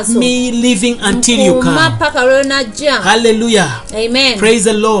ku Keep maaso. me living until you Nkuuma come. paka lw'onajja. Hallelujah. Amen. Praise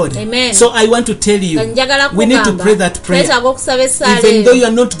the Lord. Amen. So I want to tell you, Njagala we need to kugamba, pray that prayer. twetaaga okusaba essaala Even though you eyo.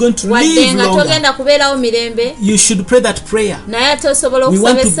 are not going to Wadde live nga longer, togenda kubeerawo mirembe, you should pray that prayer. naye ate osobola We okusaba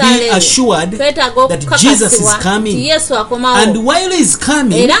want to essaala be eyo. assured Twetaaga that Jesus is okukakasibwa coming. nti Yesu akomawo. And while he is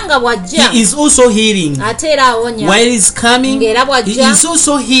coming, Era nga bw'ajja he is also healing. ate era awonya. While he is coming, Ng'era he bw'ajja is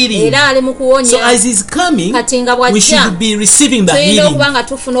also healing. era ali mu So kuwonya. as he's coming, Kati nga we bw'ajja should be receiving the tulina healing okuba nga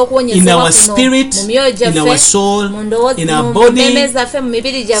tufuna in okuwonyezebwa our kuno spirit, mu myoyo in our gyaffe, soul, mu ndowooza, in our mu body, mmeeme zaffe, mu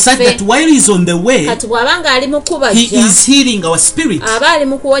mibiri such gyaffe. that while he's on the way, Kati bw'aba nga ali mu he kubajja, is healing our spirit, aba ali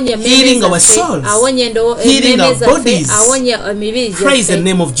mu kuwonya emmeeme healing our zaffe, souls, awonya healing emmeeme our zaffe, bodies. awonya emibiri Praise the gyaffe.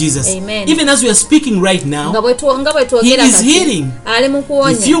 name of Jesus. Amen. Even as we are speaking right nga now, bwe twogera He is kati, healing. ali mu if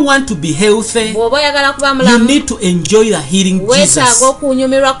kuwonya. you want to be healthy, Bw'oba oyagala kuba you mulamu, need to enjoy the healing weetaaga Jesus.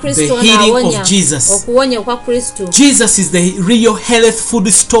 okunyumirwa Kristo The healing of n'awonya, Jesus. okuwonya okwa Kristo. Jesus is the real health food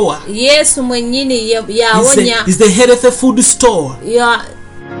store. Yesu mwennyini yawonya. He's the health food store. ya-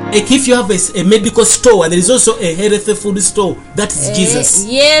 Like if you have a medical store, there is also a health food store. That is Jesus.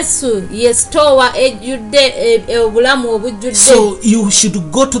 Yesu ye sitowa ejjudde obulamu obujjudde. So you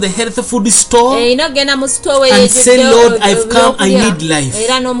should go to the health food store. Erina ogenda mu sitowa And say, Lord, ey'ejjudde I've come, I ebyokulya. need life.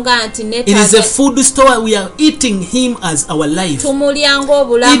 Era n'omugamba nti It is a neetaaga food store. We are eating him as our life, tumulya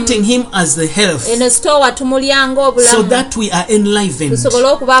ng'obulamu. eating him as the health, Eno sitowa tumulya so ng'obulamu that we are enlivened. tusobole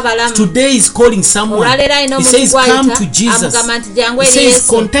okuba abalamu. Today is calling someone. Olwaleero alina He omuntu says, come gw'ayita, to Jesus. amugamba nti jangu He eri says, Yesu.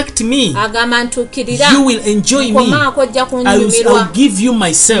 contact me. Agamba ntuukirira. You will enjoy me. Nkomaako ojja I'll kunyumirwa. give you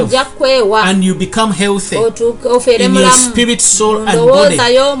myself, Nja kwewa. and you become healthy Ofeere in your mulamu. spirit, soul, Mu and body. ndowooza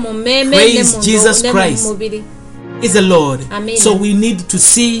yo, mu mmeeme, Praise ne mu Jesus ne mu Christ. mubiri. Is the Lord. Amen. So we need to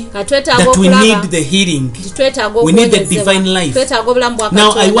see Katwetaaga that we okulaba need the healing. nti twetaaga We need the okuwonyezebwa. divine life. Twetaaga obulamu bwa Now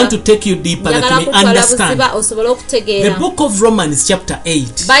I Katonda. want to take you deeper that Njagala you may kutwala understand. buziba osobole The okutegeera. book of Romans chapter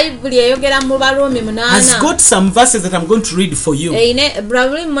 8 Bayibuli eyogera mu Baruumi has 8. got some verses that I'm going to read for you.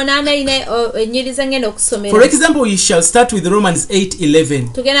 Baruumi 8 erina ennyiriza ngenda For okusomera. example, we shall start with Romans 8:11.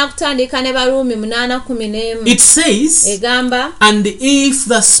 Tugenda kutandika ne Baruumi 8:11. It says, Egamba, and if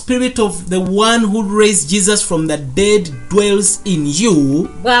the spirit of the one who raised Jesus from the dead dwells in you,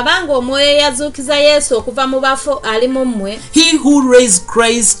 bw'abanga omwoyo eyazuukiza yesu okuva mu bafu ali mu mmwe, he who raised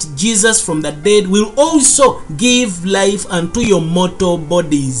Christ Jesus from the dead will also give life unto your mortal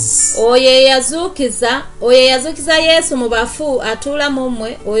bodies. oyo eyazuukiza yesu mu bafu atuula mu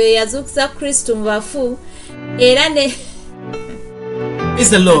mmwe, oyo eyazuukiza kristo mu bafu era ne Is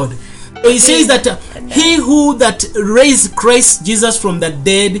the Lord. He says that he who that raised Christ Jesus from the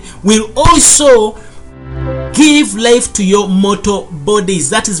dead will also give life to your mortal bodies.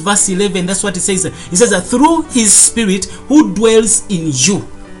 That is verse 11. That's what it says. It says that through his spirit who dwells in you.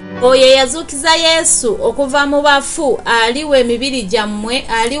 oyo eyazuukiza yesu okuva mu bafu aliwa emibiri gyammwe,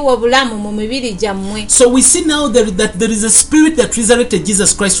 aliwa obulamu mu mibiri gyammwe. So we see now that there is a spirit that resurrected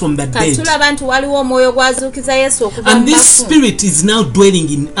Jesus Christ from the dead. katulaba nti waliwo omwoyo gwazuukiza yesu okuva mu And this bafu, spirit is now dwelling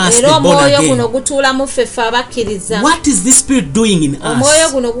in us, era the born omwoyo guno again. gutuula mu ffe ffe abakkiriza. What is this spirit doing in omwoyo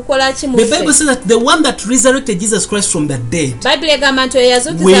us? guno gukola ki mu The Bible ffe? says that the one that resurrected Jesus Christ from the dead bayibuli egamba nti oyo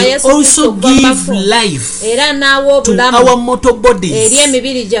yazuukiza will yesu kristo also okuva mu give bafu life era n'awa to obulamu our mortal eri bodies.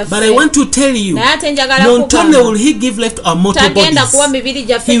 emibiri But I gyaffe. want to tell you, naye ate njagala not only will kugamba he give life to our mortal tagenda kuwa bodies, mibiri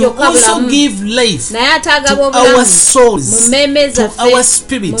gyaffe he will gyokka also bulamu, give life naye ate to agaba our obulamu mu souls, mmeeme to zaffe, our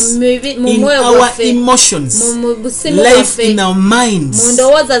spirits, mu in mwoyo our gwaffe, emotions, mu busimu life bwaffe, in our mu minds.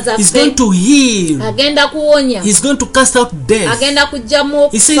 ndowooza He's going zaffe. to heal. agenda kuwonya, He's going to cast out death. agenda kuggyamu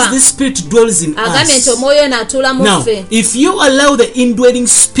He says okufa. this spirit dwells in agambye nti us. omwoyo n'atuula mu Now, ffe. if you allow the indwelling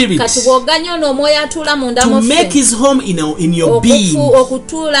spirit kati bw'oganya ono omwoyo atuula munda to mu make ffe his home in your being,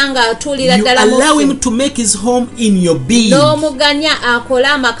 okutuula ng'atuulira you ddala mu allow him ffe, to make his home in your being. n'omuganya akole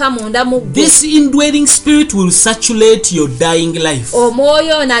amaka munda mu ggwe. This indwelling spirit will saturate your dying life.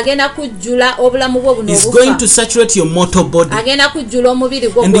 omwoyo ono agenda kujjula obulamu bwo buno It's going to obufa, saturate your mortal body, agenda kujjula omubiri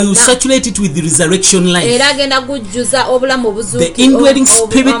gwo and he will gwonna, saturate it with the resurrection life. era agenda kujjuza obulamu obuzuuki- The indwelling o- o-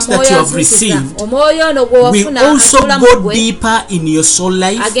 spirit that omwoyo you have azuukiza. received omwoyo ono gwe Will wafuna also atuula mu go ggwe, deeper in your soul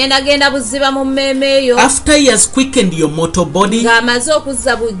life. agenda buziba mu mmeeme eyo, After he has quickened your mortal body, ng'amaze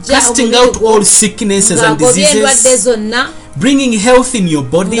okuzza bujja casting omubiri out gwo, all sicknesses and ng'agobye endwadde diseases, zonna, bringing health in your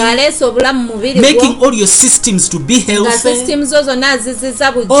body, ng'aleese obulamu mu mubiri making gwo, all your systems to be nga healthy, sisitimu zo zonna aziziza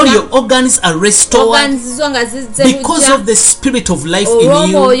all bujja, your organs are restored oganzizo nga zizze because bujja, of the spirit of life in you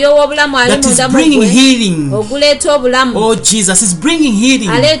olw'omwoyo w'obulamu ali that is munda mu bringing ggwe, healing. oguleeta obulamu, Oh, Jesus is bringing healing.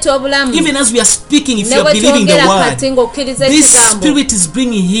 aleeta obulamu. Even as we are speaking, if ne you are bwe believing the twogera kati word, ng'okkiriza this ekigambo, spirit is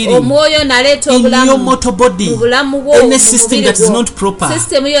bringing healing omwoyo naleeta in your obulamu mortal body. mu bulamu bwo, Any mu system mubiri that is gwo. not proper,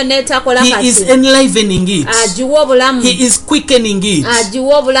 sisitemu yonna etakola he is kati enlivening it. agiwa obulamu, He is quickening it.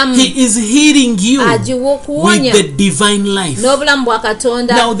 agiwa obulamu, He is healing you agiwa with okuwonya the divine life. n'obulamu bwa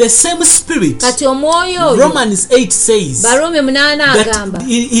katonda. Now the same spirit, kati omwoyo oyo, Romans 8 says Baruumi 8 agamba that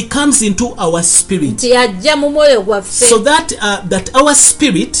he comes into our spirit, nti yajja mu mwoyo gwaffe, so that our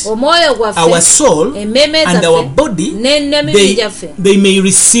spirit, omwoyo our gwaffe, soul, emmeeme and our zaffe body, n'emibiri gyaffe they may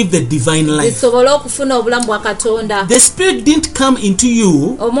receive the divine life. zisobole okufuna obulamu bwa katonda. The spirit didn't come into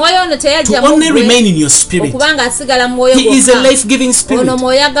you omwoyo ono to teyajja mu only ggwe remain in your spirit. okubanga asigala mu mwoyo He is a gwokka. life-giving spirit. ono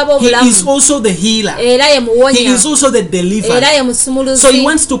mwoyo agaba He is obulamu also the healer. era ye He muwonya is also the deliverer. era ye So he musumuluzi,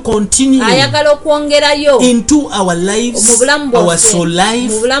 wants to continue ayagala okwongerayo into our mu lives, bulamu our bwaffe, soul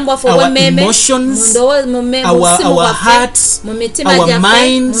life, mu bulamu bwaffe our obw'emmeeme, mu emotions, busimu our bwaffe, hearts, mu mitima our gyaffe, mu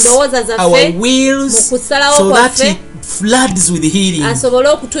minds, ndowooza our zaffe, wills, mu kusalawo so that kwaffe, he floods with healing, asobole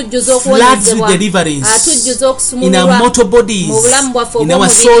okutujjuza floods with okuwonyezebwa, deliverance atujjuza in our okusumululwa mortal bodies, mu bulamu bwaffe in our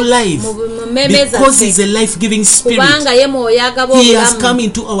obw'omubiri, soul life, mu mmeeme because he's zaffe, a life-giving spirit. kubanga ye mwoyo agaba He has come obulamu,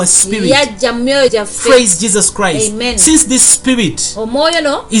 into our spirit. yajja mu myoyo gyaffe. Praise Jesus Christ. Amen. Since this spirit omwoyo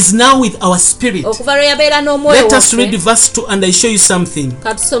no is now with our spirit, okuva lwe yabeera n'omwoyo let us read waffe, verse 2 and I show you something.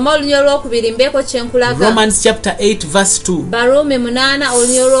 katusome olunya olwokubiri mbeeko kyenkulaga. Romans chapter 8 verse 2. Baruumi 8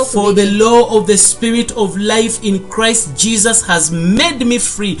 olunya For the olwokubiri. law of the spirit of life in Christ Jesus has made me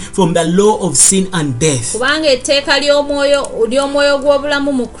free from the law of sin and death. kubanga etteeka ly'omwoyo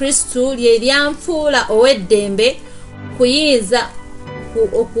gw'obulamu mu kristu lye lyanfuula ow'eddembe kuyinza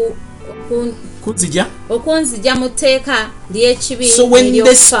Kunzija? okunzija mu tteeka ly'ekibi So when the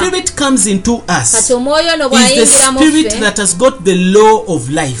ery'okufa. spirit comes into kati us, omwoyo ono is the bw'ayingira mu spirit ffe, that has got the law of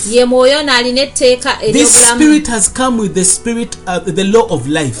life. ye mwoyo ono alina etteeka This ery'obulamu. spirit has come with the spirit, the law of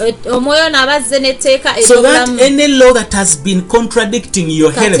life. omwoyo ono aba azze n'etteeka So that ery'obulamu. any law that has been contradicting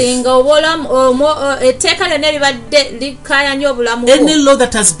your kati health, nga etteeka lyonna libadde likaayanya obulamu bwo, any law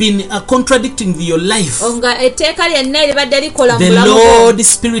that has been contradicting your life, nga etteeka lyonna libadde likola mu the bulamu bwo, Lord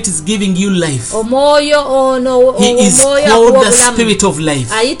Spirit is giving you life. omwoyo omwoyo ono He is omwoyo called the w'obulamu Spirit of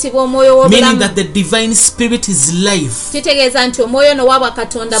life, ayitibwa omwoyo meaning w'obulamu that the divine spirit is life. kitegeeza nti omwoyo ono wabwa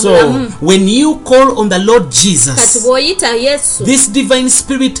katonda So bulamu when you call on the Lord kati Jesus, bw'oyita yesu this divine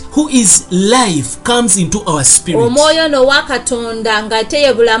spirit who is life comes into our spirit. omwoyo ono wa katonda ng'ate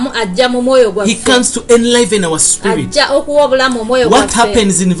ye bulamu ajja mu mwoyo He gwaffe comes to enliven our spirit. ajja okuwa obulamu omwoyo What gwaffe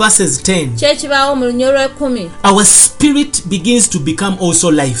happens in verses 10? kyekibaawo mu lunyolo lw'ekumi Our spirit begins to become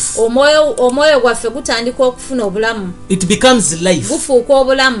also life. omwoyo gwaffe gutandika okufuna obulamu It becomes life. gufuuka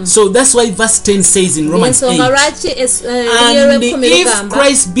obulamu So that's why verse 10 says in Romans ensonga 8, lwaki lunyolo and lw'ekumi if lugamba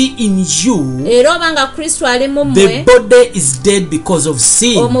Christ be in you, era oba nga kristo ali mu the mmwe body is dead because of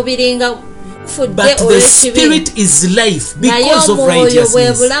sin, omubiri nga gufudde but the olw'ekibi spirit is life naye because of omwoyo bwe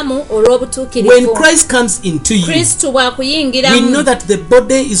righteousness. bulamu When olw'obutuukirivu Christ comes into you, kristo we know bw'akuyingiramu that the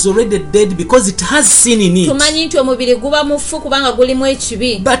body is already dead because it has sin in it. tumanyi nti omubiri guba mufu kubanga gulimu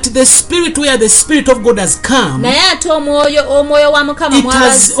ekibi But the spirit, where the Spirit of God has come, naye ate omwoyo wa mukama it has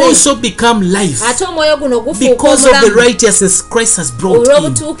mwabazze also become life ate omwoyo guno gufuuka because of the omulamu righteousness Christ has brought in.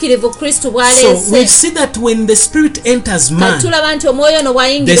 olw'obutuukirivu kristo So we bw'aleese see that when the Spirit enters man, tulaba nti omwoyo ono the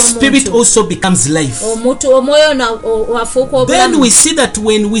bw'ayingira Spirit omuntu also becomes life. omwoyo ono afuuka Then obulamu we see that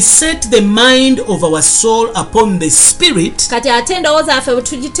when we set the mind of our soul upon the Spirit, kati ate endowooza yaffe bwe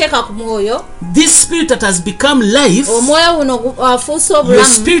tugiteeka ku mwoyo this Spirit that has become life, omwoyo guno afuuse your obulamu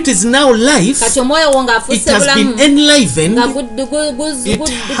spirit is now life. kati omwoyo wo It ng'afuuse has been bulamu enlivened. nga It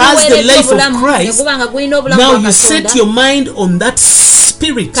has the life of obulamu ne Christ. guba nga gulina obulamu Now bwa you set katonda your mind on that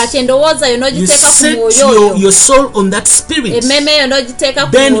Spirit. kati endowooza yo You n'ogiteeka ku set mwoyo oyo your soul on that Spirit. emmeme eyo n'ogiteeka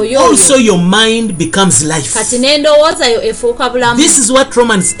ku Then mwoyo also oyo your mind becomes life. kati n'endowooza yo efuuka bulamu This is what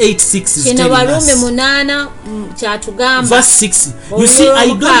Romans 8:6 is kino telling baluumi us. 8 kyatugamba Verse 6. You see, I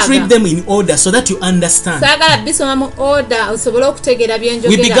don't read them in order so that you understand. saagala bisoma mu oda osobole okutegeera We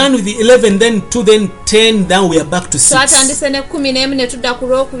byenjogera began with the 11, then 2, then 10, now we are back to 6. twatandise ne 11 ne tudda ku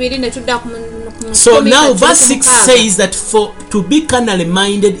lwokubiri ne tudda ku So 10, now kati tuli verse ku 6 mukaaga. says that for to be carnally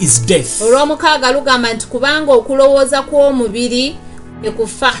minded is death, olw'omukaaga lugamba nti kubanga okulowooza kw'omubiri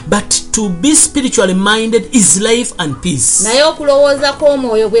ekufa but to be spiritually minded is life and peace. naye okulowooza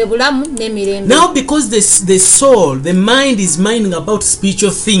kw'omwoyo bwe bulamu n'emirembe Now because the soul, the mind is minding about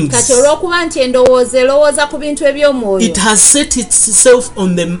spiritual things, kati olw'okuba nti endowooza erowooza ku bintu eby'omwoyo it has set itself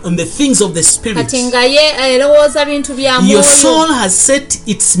on the things of the spirit. kati nga ye erowooza bintu bya Your mwoyo soul has set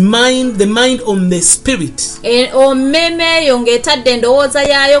its mind, the mind on the spirit. omeme eyo ng'etadde endowooza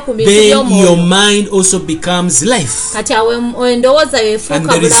yaayo ku bintu Then your by'omwoyo mind also becomes life. kati awo endowooza yo And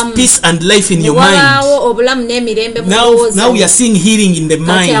efuuka there is bulamu peace and life in ne your mind. wabaawo obulamu n'emirembe mu Now ndowooza we are seeing healing in the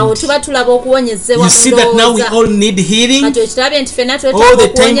kati awo mind. tuba tulaba okuwonyezebwa You see that now we mu all need healing. kati okirabye nti ffenna All twetaaga the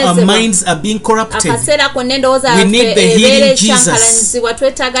time our okuwonyezebwa minds are being corrupted. akaseera konna endowooza We need the healing ebeera Jesus. ekyankalanyizibwa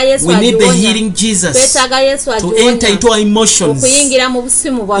twetaaga yesu We need the agiwonya healing Jesus twetaaga yesu to enter agiwonya into our emotions, okuyingira mu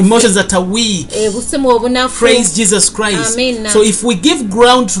busimu emotions bwaffe that are weak. busimu obunafu Praise Jesus Christ. Amen. So if we give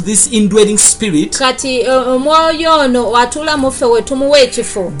ground to this indwelling spirit, kati omwoyo ono watuula mu ffe we tumuwa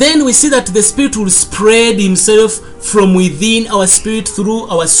ekifo then we see that the spirit will spread himself from within our spirit through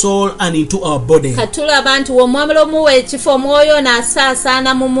our soul and into our body. kati tulaba nti womwamala omuwa ekifo omwoyo ono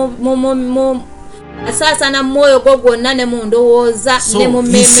asaasaana mu mwoyo gwo gwonna ne mu ndowooza ne mu So he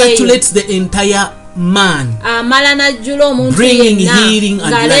mmeeme eyo saturates the entire man. amala n'ajjula omuntu Bringing yenna healing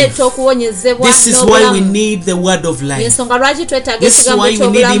and ng'aleeta life. okuwonyezebwa This is why we n'obulamu need the word of life. yensonga lwaki twetaaga This is ekigambo why we need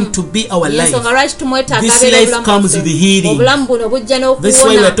ky'obulamu him to be our life. yensonga lwaki tumwetaaga This abeera life obulamu comes bwaffe. with healing. obulamu buno bujja This is why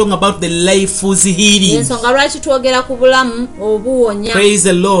we are n'okuwona talking about the life whose healing. yensonga lwaki twogera ku bulamu obuwonya Praise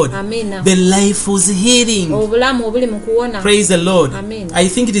the Lord. amina The life whose healing. obulamu obuli mu kuwona Praise the Lord. Amen. I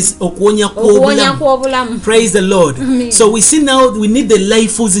think it is okuwonya okuwonya kw'obulamu. kw'obulamu Praise the Lord. So we see now we need the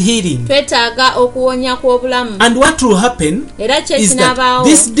life whose healing. twetaaga okuwonya kw'obulamu And what will happen era is kyekinaabaawo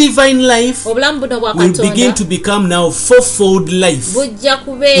that this divine life obulamu buno bwa will begin katonda to become now fourfold life bujja into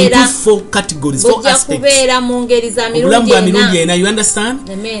kubeera 4 categories, 4 bujja aspects. kubeera mu ngeri za Obulamu bwa mirundi mirundi ena ena, you understand?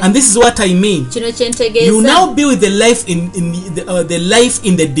 Amen. And this is what I mean. kino You kyentegeeza now be with the life the life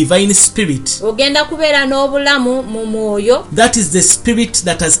in the divine spirit. ogenda kubeera n'obulamu mu mwoyo That is the spirit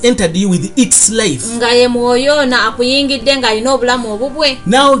that has entered you with its life. nga ye mwoyo ono akuyingidde ng'alina obulamu obubwe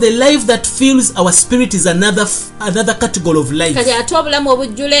Now the life that fills our spirit is another category of life. kati ate obulamu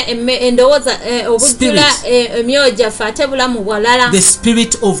obujjula endowooza obujjula emyoyo gyaffe ate bulamu bwalala The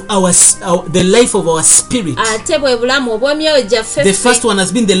spirit of the life of our spirit. ate bwe bulamu obw'emyoyo gyaffe The first one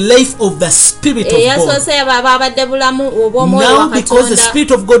has been the life of the spirit of God. eyasoose yaba abadde bulamu obw'omwoyo wa Now because the katonda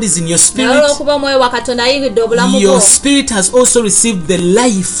spirit of God is in your naye spirit, olw'okuba omwoyo wa katonda ayingidde obulamu bwo your spirit has also received the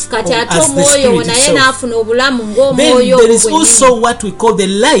life kati ate as the omwoyo wo spirit naye itself. n'afuna obulamu Then ng'omwoyo there is obwo bwennyini. also what we call the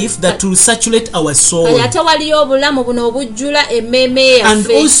life that will saturate our soul. kati ate waliyo obulamu buno obujjula emmeeme And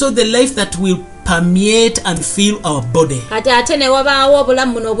yaffe also the life that will permeate and fill our body, kati ate ne wabaawo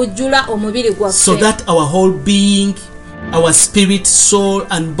obulamu buno obujjula omubiri so gwaffe that our whole being, our spirit, soul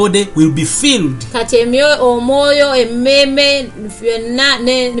and body will be filled. kati omwoyo emmeeme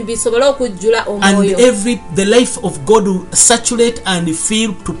byonna bisobole okujjula And omwoyo the life of God will saturate and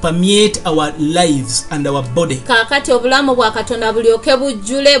fill to permeate our lives and our body. kaakati obulamu bwa katonda bulyoke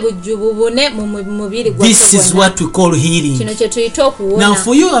bujjule bubune mu mubiri This is gwaffe what we call healing. kino kye tuyita Now okuwona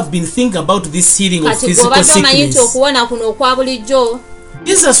for you have been thinking about this healing of kati physical bw'obadde omanyi nti sickness. okuwona kuno okwa bulijjo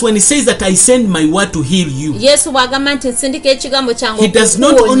Jesus, when he says that I send my word to heal you, yesu bw'agamba nti nsindika ekigambo kyange he does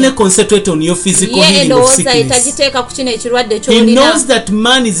not okukuwonya. only concentrate on your physical ye healing of endowooza ye sickness. tagiteeka ku kino ekirwadde He ky'olina knows that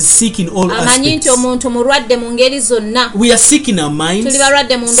man is sick in all amanyi nti aspects. omuntu mulwadde mu ngeri zonna We are sick in our minds, tuli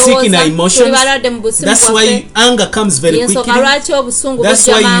balwadde mu sick in our ndowooza tuli emotions. balwadde mu busimu That's why bwaffe anger comes very yensonga quickly. lwaki obusungu That's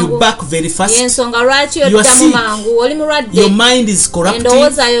bujja why you mangu back very fast. yensonga lwaki You are oddamu sick. mangu oli mulwadde Your mind is corrupted.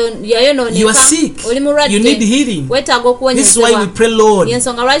 endowooza You are yayonooneka sick. oli You mulwadde need healing. weetaaga This is why we okuwonyezebwa pray, Lord,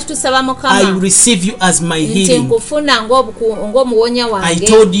 yensonga lwaki tusaba I mukama receive you as my nti healing. nkufuna ng'omuwonya I wange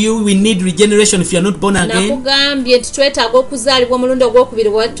told you we need regeneration if you are not born again. nakugambye nti twetaaga okuzaalibwa omulundi ogwokubiri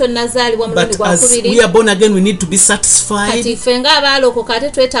bwe tonnazaalibwa omulundi But as gwakubiri we are born again, we need to be kati satisfied, ffe ng'abaalokoka ate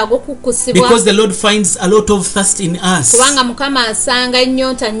twetaaga okukkusibwa because the Lord finds a lot of thirst in us. kubanga mukama asanga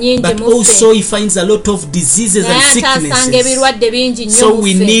ennyonta nnyingi But mu also ffe he finds a lot of diseases and naye ate asanga sicknesses. ebirwadde bingi nnyo So mu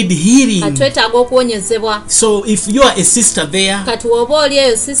we ffe need kati healing. twetaaga okuwonyezebwa So if you are a sister there, kati woba oli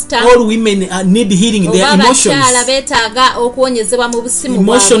eyo sisita all women need healing in oba their abakyala emotions. beetaaga okuwonyezebwa mu busimu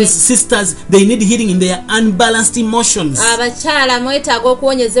bwabwe Emotions, sisters, they need healing in their unbalanced emotions. abakyala mwetaaga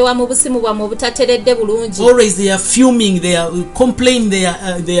okuwonyezebwa mu busimu bwamwe obutateredde bulungi Always they are fuming, they are complaining, they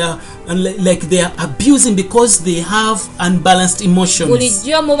are like they are abusing because they have unbalanced emotions.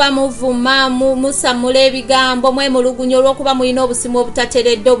 bulijjo muba muvuma musamula ebigambo mwemulugunya olw'okuba mulina obusimu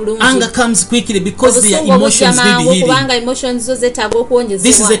obutateredde obulungi Anger comes quickly because their obusungu obujja emotions need mangu healing. kubanga emotions zo zeetaaga This is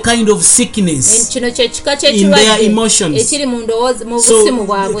okuwonyezebwa a kind of sickness kino kye kika in their kyekirwadde emotions. ekiri mu ndowooza mu So busimu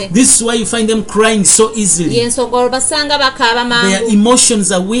bwabwe this is why you find them crying so easily. yensonga olubasanga bakaaba Their mangu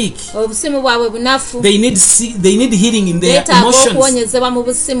emotions are weak. obusimu bwabwe bunafu They need healing in their beetaaga emotions. okuwonyezebwa mu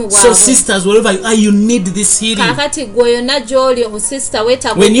busimu So bwabwe sisters, wherever you are, you need this healing. kaakati gwe yonna gy'oli omusisita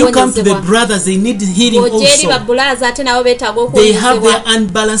weetaaga When you come to the okuwonyezebwa brothers, they need healing bw'ojja eri also. babulaaza ate nabo beetaaga They have okuwonyezebwa their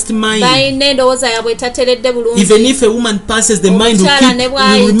unbalanced mind. balina endowooza yaabwe etateredde bulungi Even if a woman passes, the mind omukyala ne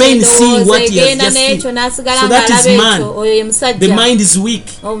will remain seeing what he has egenda just n'ekyo seen. n'asigala So that is ng'alaba man. ekyo oyo ye The musajja mind is weak.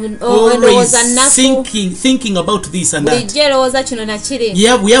 endowooza Always nnafu thinking about this and that. bulijjo erowooza kino nakiri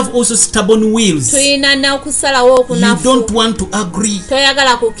We have also stubborn wills. tulina n'okusalawo You okunafu don't want to agree.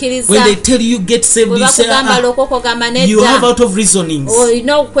 toyagala kukkiriza When they tell you get saved, bwe you say, bakugamba lokoko gamba you have nedda out of reasonings.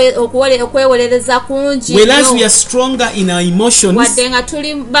 olina okwewolereza kungi Whereas we nnyo. are stronger in our emotions, wadde nga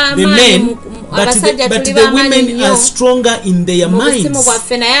tuli the bamaanyi men, abasajja but tuli the bamaanyi women nnyo are stronger in their mu busimu minds.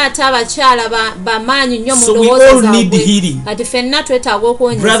 bwaffe naye ate abakyala bamaanyi nnyo mu So we ndowooza all need zaabwe healing. kati ffenna twetaaga Brothers are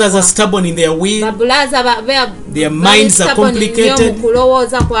okuwonyezebwa stubborn in their will, babulaaza their minds are complicated, mu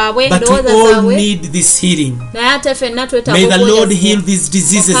kulowooza kwabwe but we endowooza all zaabwe need this healing. naye ate ffenna May the Lord heal twetaaga these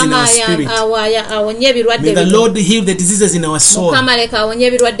diseases in mukama our spirit. awonye ebirwadde May the bino Lord heal the diseases in our soul. mukama leka awonye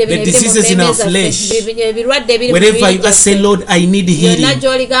ebirwadde bino The ebiri mu diseases in our mmeeme flesh. zaffe ebirwadde ebiri mu Wherever mibiri you are, say, gyaffe Lord, I need yonna healing.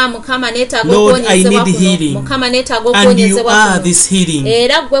 gy'oligaa mukama neetaaga Lord, I okuwonyezebwa need kuno healing. mukama neetaaga And you okuwonyezebwa are kuno this healing.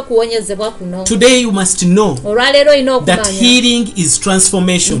 era gwe kuwonyezebwa kuno Today you must know olwaleero olina that okumanya healing is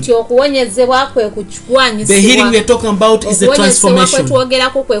transformation. nti okuwonyezebwa kwe The healing we are kuwanyisibwa talking about is the okuwonyezebwa kwe transformation.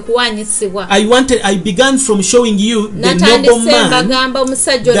 twogerako kwe kuwanyisibwa I began from showing you the noble natandise man mbagamba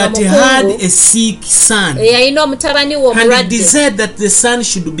omusajja ono that had mukungu a sick son, eyalina omutabani we and he omulwadde desired that the son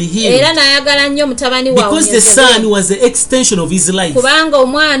should be healed era n'ayagala nnyo mutabani we because the son awonyezebwe was the extension of his life. kubanga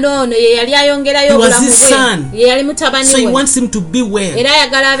omwana ono ye yali ayongerayo He was obulamu his bwe son. ye yali mutabani So he we wants him to be well. era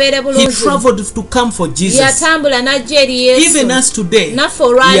ayagala abeere He bulungi traveled to come for Jesus. yatambula n'ajja eri yesu Even us today, naffe we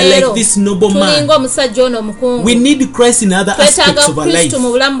are olwaleero like this noble tulinga man. omusajja ono omukungu We need Christ in other aspects twetaaga of our life. kristo mu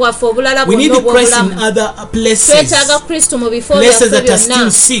bulamu bwaffe obulala We need bwonna Christ in obw'obulamu other places. twetaaga kristo mu bifo Places byaffe that are still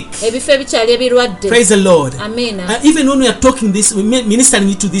byonna sick. ebifo ebikyali ebirwadde Praise the Lord. amiina Even when we are talking this,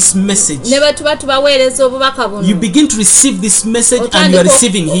 ministering to this message, ne bwe tuba tubaweereza obubaka you buno begin to receive this message and you are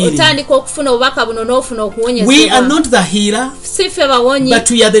receiving healing. otandika okufuna obubaka buno n'ofuna We are okuwonyezebwa not the healer, si ffe bawonyi but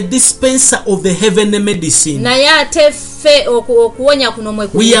we are the dispenser of the heavenly medicine. naye ate ffe okuwonya kuno mwe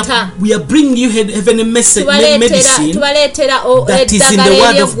kuyita We are bringing you heavenly medicine. tubaleetera that is in the eddagala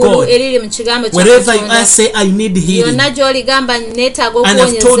word of ery'eggulu God. eriri mu kigambo kya Wherever you are, Katonda say, I need healing. yonna gy'oligamba neetaaga And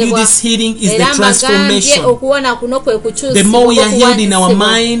I've told you okuwonyezebwa this healing is the era mbagambye transformation. okuwona kuno kwe The more we are healed in our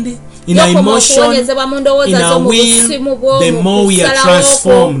kukyusibwa mind, in our emotion, okuwonyezebwa mu ndowooza in our z'omu will, busimu the more we are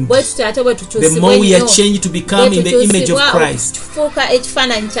transformed, bwe tutyo ate bwe the tukyusibwa more we are ennyo, changed to become in the image of Christ. okufuuka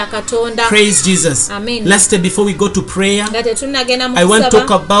ekifaananyi kya Katonda. Praise Jesus. Amen. Last day before we go to prayer, Nga tetunnagenda mu I want to kusaba,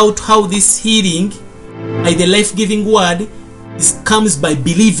 talk about how this healing by the life-giving word comes by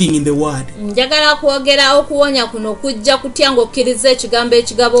believing in the word. njagala kwogera okuwonya kuno kujja kutya ng'okkiriza ekigambo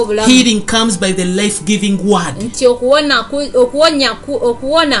ekigaba obulamu. Healing comes by the life-giving word. Nti okuwona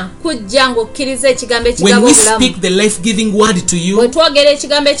kujja ng'okkiriza ekigambo When ekigaba we obulamu. speak the life-giving word to Bwe you, twogera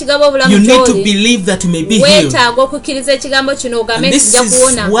ekigambo ekigaba obulamu you need to gy'oli, believe that you may be healed. weetaaga okukkiriza ekigambo kino ogambe And nti this nja is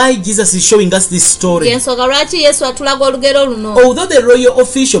kuwona. why Jesus is showing us this story. Y'ensonga lwaki Yesu atulaga olugero luno. Although the royal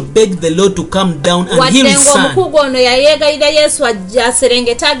official begged the Lord to come down and heal Wadde his son, ng'omukugu ono yayeegayirira Yesu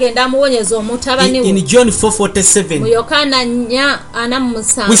aserengeta agenda amuwonyeza omutabani in we. John Mu 4:47, Yokaana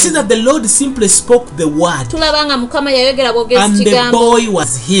 4:47 we see that the Lord simply spoke the word tulaba nga Mukama yayogera bwogezi and the kigambo, boy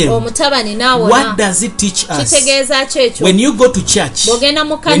was healed. omutabani What n'awona. does it teach us? Kitegeeza ki ekyo? When you go to church, Bw'ogenda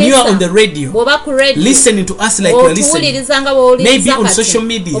mu when you are on kkanisa, the radio, bw'oba ku radio, listening to us like you are listening, otuwuliriza nga maybe bw'owuliriza on kati, social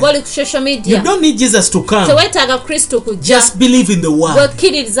media, oba oli ku social you media, don't need Jesus to come. teweetaaga Kristo kujja, Just believe in the word.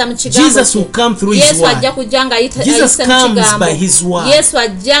 bw'okkiririza mu kigambo Jesus kye. will come through his Yesu ajja word. kujja ng'ayise Jesus mu comes kigambo. by his word. Yesu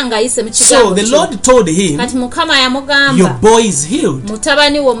ajja ng'ayise mu So kigambo the kye. Lord told him, Kati Mukama your yamugamba, boy is healed.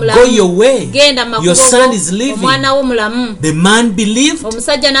 mutabani wo Go mulamu, your way. genda mu Your makubo son go, is living. omwana wo mulamu. The man believed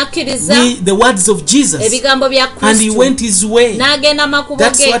Omusajja n'akkiriza the words of Jesus ebigambo bya and he Kristo, went his way. n'agenda mu makubo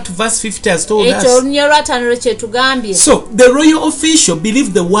That's ge. what verse 50 has told Ekyo us. olunya olwataano lwe kyetugambye. So the royal official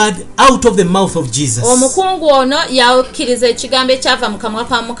believed the word out of the mouth of Jesus. Omukungu ono yakkiriza ekigambo ekyava mu kamwa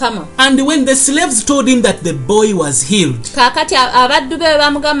ka Mukama. And when the slaves told him that the boy was healed, Kaakati abaddu be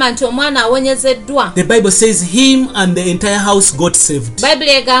bamugamba nti omwana awonyezeddwa, the Bible says him and the entire house got saved. Bayibuli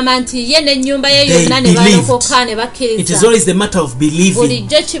egamba nti ye n'ennyumba ye They yonna ne believed. balokoka ne It is bakkiriza. always the matter of believing.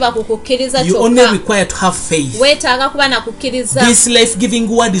 Bulijjo kiba ku kukkiriza You only kyokka. require to have faith. Weetaaga kuba na kukkiriza. This life-giving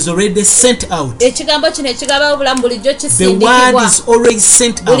word is already sent out. Ekigambo kino ekigaba obulamu bulijjo The word kisindikibwa. is already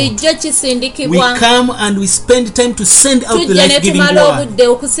sent out. Bulijjo We kisindikibwa. come and we spend time to send out the Tujja ne life-giving tumala word. obudde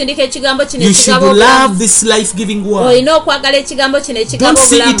okusindika ekigambo kino You should ekigaba love obulamu. this life-giving word. Olina okwagala ekigambo kino Don't ekigaba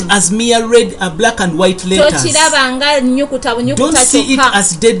see it obulamu. as mere red, black and white letters. Tokiraba nga nnyukuta Don't bunyukuta see it kyokka.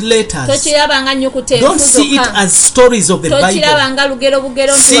 as dead letters. Tokiraba nga nnyukuta Don't enfu see it zokka. as stories of the Tokiraba Bible. nga lugero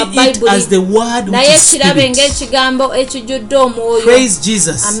bugero nti See wa it Bayibuli. as the word which Naye is kirabe spirit. ng'ekigambo ekijjudde omwoyo. Praise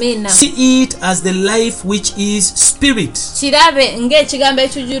Jesus. Amen. See it as the life which is spirit. Kirabe ng'ekigambo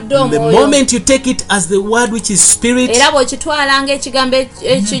ekijjudde The omwoyo. moment you take it as the word which is spirit, Era bw'okitwala ng'ekigambo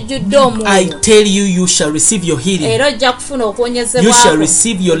ekijjudde I omwoyo. tell you, you shall receive your healing. Era ojja kufuna You okuwonyezebwa shall kwo.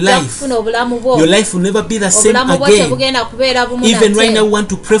 receive your Ojja life. kufuna obulamu bwo. Your life will never be the same Obulamu bwo again. tebugenda kubeera bumu Even right now, nate. we want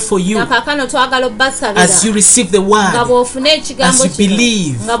to pray for you Na kaakano twagala obbasabira. as you receive the Nga word, bw'ofuna ekigambo as you kino.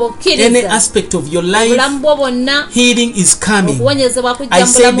 believe Nga any bw'okkiriza. aspect of your life, Obulamu bwo bwonna. healing is coming. Okuwonyezebwa kujja I mu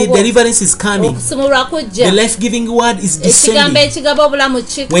say bulamu the bwo. deliverance is coming. Okusumulwa kujja. The life-giving word is Ekigambo descending. ekigaba obulamu When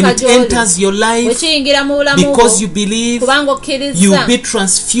kikka it gy'oli. enters your Bwe life, kiyingira mu bulamu bwo. because you believe, Kubanga you okkiriza. be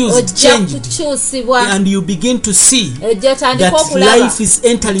transfused, Ojja changed, kukyusibwa. and you begin to see Ojja otandika that okulaba. life is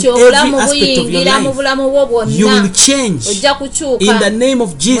entering Nti every obulamu aspect of your buyingira mu life. bulamu bwo You will bwonna. change Ojja kukyuka. in the name of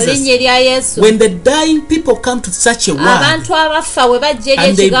Mu Jesus. linnya erya Yesu. When the dying people come to such a word Abantu abafa bwe bajja eri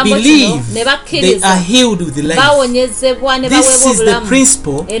and they ekigambo kino believe, ne they bakkiriza. are healed with life. Bawonyezebwa ne This baweebwa is the obulamu.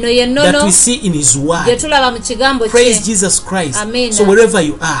 principle Eno ye that nnono we see in His gye word. tulaba mu kigambo Praise kye. Jesus Christ. Amen. So wherever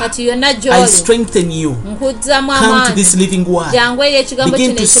you are, Kati yonna I gy'oli. strengthen you. Nkuzzamu Come to amaanyi. this living word. Jangu eyo ekigambo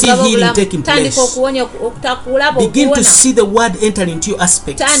Begin kino to see ekigaba healing obulamu. taking place. Tandika okuwonya okulaba Begin to okuwona. see the word enter into your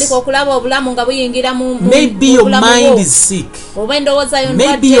aspects. Tandika okulaba obulamu nga buyingira mu Maybe your bulamu mind bwo. is sick. Oba endowooza yo Maybe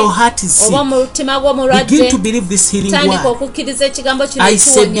ndwadde. your heart is sick. Oba mu mutima gwo mulwadde. Begin to believe this healing Tandika word. okukkiriza ekigambo kino I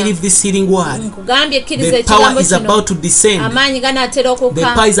say ekiwonya. believe this healing word. Nkugambye ekkiriza The power ekigambo is kino. about to descend. Amaanyi ganaatera The power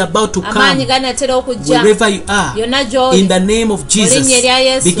okukka. is about to Amaanyi come. ganaatera okujja. Wherever you are, Yonna gy'oli. in the name of Jesus, linnya erya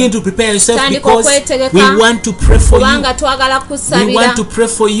Yesu. begin to prepare yourself Tandika because okwetegeka. we want to pray for you. Kubanga twagala We kusabira. want to pray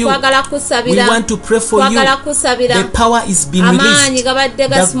for you. Twagala We kusabira. want to pray for you. Twagala kusabira. The power is being Amaanyi released. gabadde The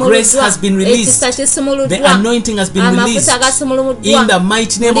grace gasumuluddwa. has been released. Ekisa The kisumuluddwa. anointing has been released. Amafuta gasumuluddwa. In the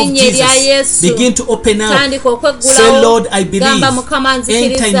mighty name of Linnya erya Jesus, Yesu. begin to open up. Tandika okweggulawo. Say, Lord, I believe. Gamba Mukama Enter in my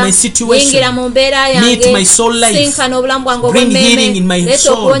nzikiriza. situation. Yingira mu mbeera yange. Meet my soul life. Sinkana obulamu bwange Bring obw'emmeeme. healing in my Leeta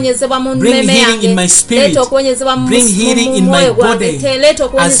soul. okuwonyezebwa mu Bring mmeeme healing in my yange. spirit. Leeta okuwonyezebwa mu Bring healing in my mwoyo body. gwange. Leeta As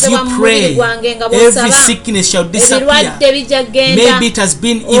okuwonyezebwa you mu mubiri pray, gwange nga every bw'osaba. sickness shall disappear. Ebirwadde bijja kgenda. Maybe it has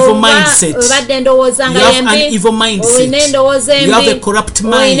been evil mindset. Obadde ndowooza nga You have yembi. an evil mindset. olina endowooza you have a embi corrupt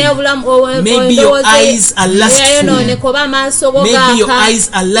olina mind. obulamu Maybe your eyes are lustful. yayonooneka oba amaaso go Maybe your gaaka eyes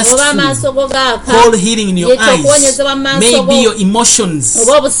are oba lustful. amaaso go gaaka Call healing in your eyes. ekyokuwonyezebwa mu maaso Maybe go your emotions,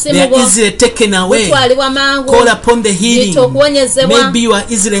 oba obusimu they are bwo easily taken away. butwalibwa mangu Call upon the healing. yita okuwonyezebwa Maybe you are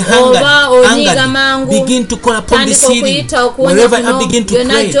easily oba onyiiga angered. mangu Begin to call upon this tandika healing. okuyita okuwonya Wherever I kuno begin to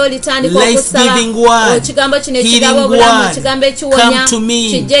byonna pray, gy'oli tandika life okusaba giving word, ekigambo kino healing ekigaba obulamu word, ekigambo come ekiwonya to me.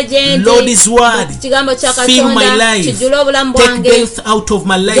 kijje gye ndi Lord is word, ekigambo kya fill my katonda life, kijjule obulamu take bwange death out of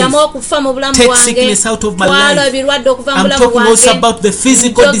my life, jamu okufa mu bulamu take bwange sickness out of my twala life. ebirwadde okuva mu I'm bulamu talking also bwange about the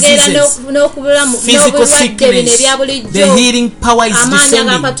physical diseases, physical n'obulwadde bino sickness. ebya The bulijjo healing power is amaanyi aga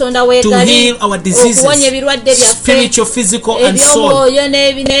descending katonda to weegali heal our diseases, okuwonya ebirwadde byaffe spiritual, physical, and soul. ebyomwoyo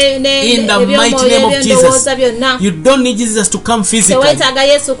In the mighty name of ebyendowooza Jesus, byonna you don't need Jesus to come physically. teweetaaga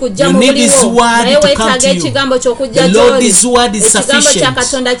yesu kujja You mu need his buliwo word naye to come weetaaga to you. ekigambo ky'okujja The Lord, gy'oli his word is ekigambo kya sufficient.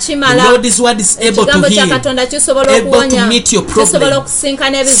 katonda The kimala Lord, his word is able to ekigambo kya heal, katonda kisobola able to okuwonya meet your kisobola problem.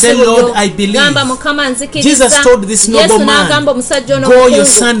 okusinkana Say, ebizibu Lord, byo I believe. gamba mukama nzikiriza Jesus told this noble yesu man, n'agamba omusajja ono go, your omukungu,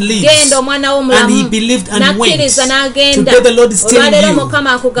 son lives. genda omwana wo And he mulamu believed and went. n'akkiriza n'agenda Today the Lord is telling olwaleero you,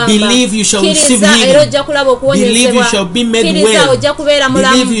 mukama akugamba believe you shall receive kkiriza era healing. ojja kulaba Believe you shall okuwonyezebwa be made kkiriza well. ojja kubeera Believe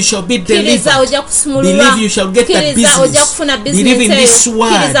mulamu you shall be kkiriza delivered. ojja kusumululwa Believe you shall get that kkiriza ojja business. kufuna Believe in bizinesi this eyo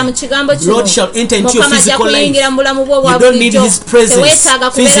word. kkiriza mu kigambo kino Lord shall enter into your mukama ajja physical kuyingira mu life. bulamu bwo bwa You don't need bulijjo his presence teweetaaga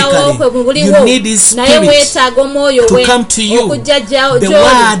kubeerawo kwe mu physically. buliwo You need his naye spirit weetaaga omwoyo to we come to you. okujja The gy'oli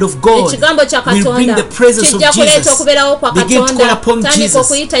word of God ekigambo kya will bring katonda the presence of kijja kuleeta Jesus. okubeerawo kwa Begin to call katonda upon tandika Jesus.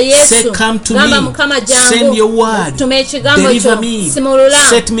 okuyita Say, yesu come to gamba me. mukama Send your word. tuma ekigambo Deliver kyo me. simulula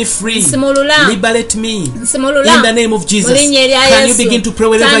Set me free. simulula Liberate me. simulula In the name of Jesus. mu linnya erya Can you yesu begin to pray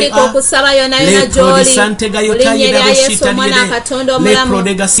wherever you tandika are? okusaba yona yona Le gy'oli prodesante mu gayotaye linnya erya yesu dabo omwana shitaliere. katonda Le omulamu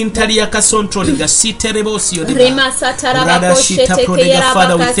prodega sintali ya kasontroli ga siterebosi yodega. Rima sataraba Rada shita koshete prodega. keyaraba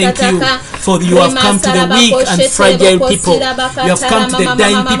Father, we thank you kasataka. for you have Rima come to the saraba weak and koshete fragile rebo people. kosiraba You have come to the katara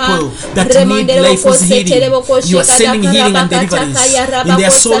dying mama people mama. that need Remondero life is kosete healing. rebo koshete You are sending kadakara healing and bakataka deliverance yaraba in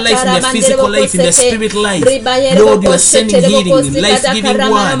their soul life, in kosatara their physical mandero life, in their kosete. spirit life. Riba yerebo Lord, you are kosete sending rebo healing, kosi life-giving kadakara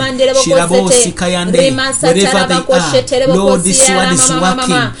mama mandero word. Shirabosi kosete. kayande, Rima wherever sataraba they koshete are. rebo Lord, this kosi word is mama working.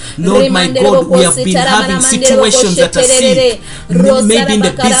 mama. Lord, my God, we have been having situations that are sick. Maybe in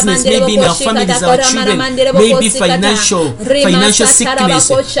the business, maybe in our families, our children, maybe financial sickness.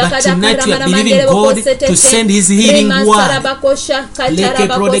 But tonight we are believing God to send His healing word. Leke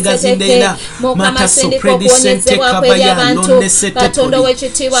prodega zindeira, mata sopredi sente kabaya, londe sete podi,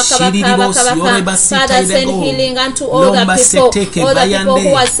 shiribo siore basita idego, lomba seteke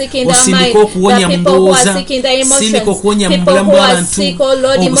bayande, osindiko kuwonya mboza, sindiko kuwonya mbulamu w'abantu,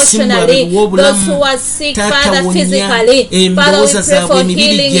 obusimbwa bw'obulamu, tata wonya embooza zaabwe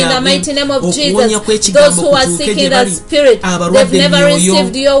emibiri gyabwe, okuwonya kw'ekigambo kutuuke gye bali, abalwadde emyoyo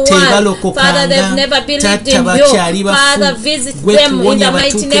tebalokokanga, tata bakyali bafu, gwe tuwonya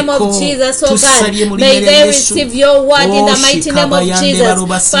batuukeko, tusalye mu linnya lya Yesu, oshikabayande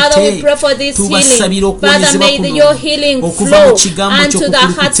balobasite, tubasabira okuwonyezebwa kuno, okuva mu kigambo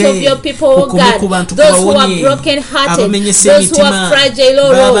ky'okukulukute, okome ku bantu kubawonye, abamenyese emitima,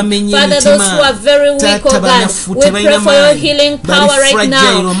 babamenye emitima, tata banafu tebalina maanyi, bali fragile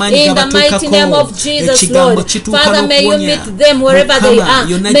amaanyi gabatuukako, ekigambo kituuka n'okuwonya, Mukama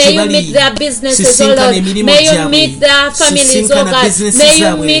yonna gye bali, sisinkana emirimu gyabwe, sisinkana bizinesi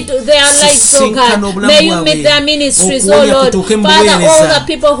zaabwe, sisinkana obulamu bwabwe, okuwonya kutuuke mu buweereza,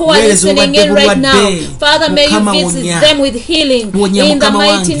 buweereza obadde bulwadde, Mukama wonya, wonya Mukama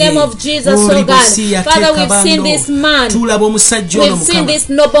wange, olibosi yateeka bando, tulaba omusajja ono Mukama,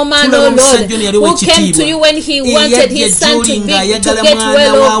 tulaba omusajja ono yali ow'ekitiibwa, eyajja gy'oli ng'ayagala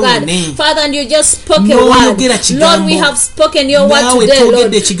mwana waawone, n'oyogera kigambo, naawe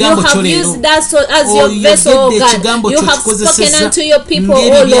twogedde ekigambo kyo leero, oyogedde ekigambo kyo kikozesezza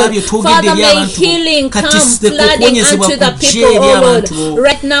ng'ebyabyo twogedde eri abantu bo, kati okuwonyezebwa kujje eri abantu bo,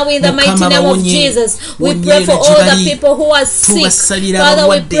 Mukama bawonye, wonye yonna gye bali, tubasalira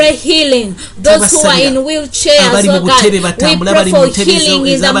abalwadde, tubasalira abali mu butebe batambula, abali mu ntebe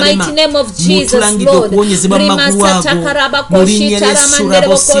ez'abalema, mutulangidde okuwonyezebwa mu magulu ago, mu linnya lya Yesu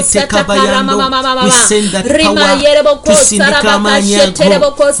labosite kabayando, we send that power, tusindika amaanyi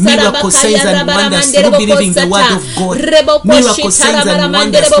ago, miracle signs and wonders through believing the word of God, miracle signs and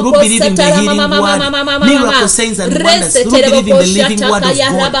wonders through believing the healing word, miracle signs and wonders through believing the living word of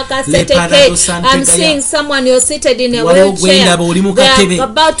God. I'm seeing someone, you're seated in a wheelchair, they are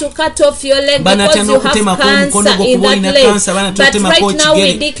about to cut off your leg because you have cancer in that leg, but right now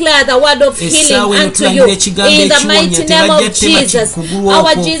we declare the word of healing unto you in the mighty name of Jesus.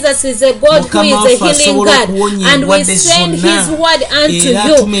 Our Jesus is a God who is a healing God, and we send His word unto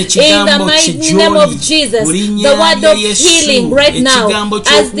you in the mighty name of Jesus, Ulinnya the word lya of Yesu, healing right now. ekigambo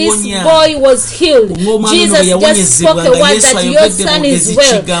As this ky'okuwonya. boy was healed, Ng'omwana Jesus ono just yawonyezebwa spoke a nga word Yesu that your ayogedde son bwogezi is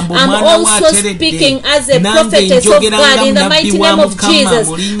well. kigambo, I'm omwana wa also ateredde. speaking as a Nange prophetess of njogera God nga in the munabbi mighty wa name of Mukama, Jesus.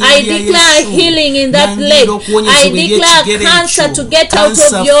 mu linnya I lya declare Yesu. healing in that Nangira leg. okuwonyezebwa I declare ery'ekigere cancer ekyo. to get out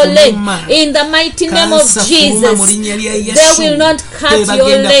Cancer of your leg fuluma. in the mighty name of Cancer fuluma mu Jesus. linnya lya Yesu. They will not cut your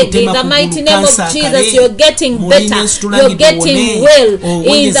Tebagenda leg in kutema the kugulu. mighty name of Cancer Jesus. akale. You're getting Mu better. linnya You're situlangidde getting wone. well in the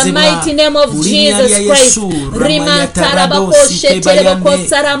Owonyezebwa. mighty name of Mu linnya lya Jesus Christ. Yesu. Rima Ramaya tarabako taradosi sheteleboko tebayande.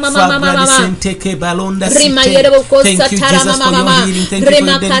 sarama Fabradi mama. senteke balonda Rima site. yereboko Thank you, Jesus, satarama for your mama. healing. Thank you for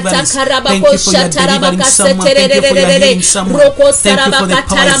Rima your deliverance. Thank katakarabako you for your shatarama delivering someone. Thank you for your kaseterererere. healing someone. Roko Thank you for saraba the powers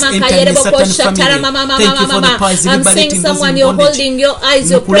katarama entering the kayereboko Satan shatarama family. Thank you for the mama. powers I'm seeing liberating those someone, in you're bondage. holding your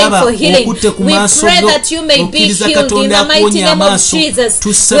eyes, you're praying Mukulaba, for healing. We okutte ku maaso pray go, that you may be okkiriza healed in Katonda the mighty akuwonya name of amaaso. Jesus.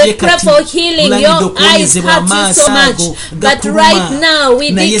 Tusabye We pray kati, for healing. tulangidde Your eyes okuwonyezebwa hurt you amaaso so much, ago but gakuluma. right now we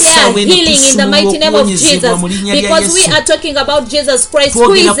Naye declare essaawa eno healing in the tusumulula mighty name of okuwonyezebwa Jesus, mu linnya lya because we Yesu. are talking about Jesus Christ, who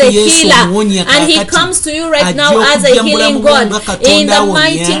Twogera is ku a Yesu healer, omuwonya and he kaakati. comes to you right now Ajja as a okujja healing mulamu God nga Katonda in the awonya.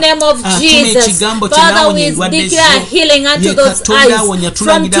 mighty name of Atuma Jesus. ekigambo kye Father, n'awonya we endwadde declare zo. healing unto Ye those Katonda eyes awonya, from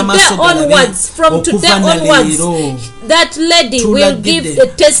tulagira today amaaso galabe. onwards. From today Okuva na onwards, leero. that lady will give Tulagidde. a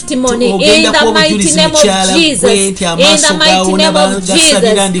testimony in Ogenda the kuwa mighty obujulizi name mukyala of Jesus. gwe In nti amaaso the mighty gaawona name of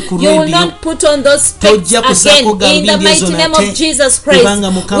bagasabira ndi ku Jesus, you will radio. not put on those specs Tojja kusaako again. In the galubindi ezo mighty name nate. of Jesus Kubanga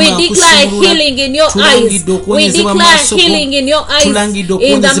Christ, Mukama we declare akusumulula. healing in your eyes. Tulangidde We okuwonyezebwa declare maaso go. healing in your eyes. Tulangidde In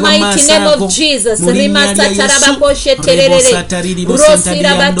the okuwonyezebwa mighty maaso name ago. of Jesus. Mu linnya lya Yesu.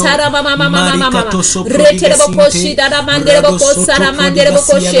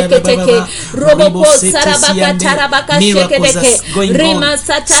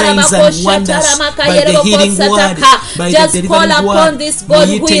 Just call upon this God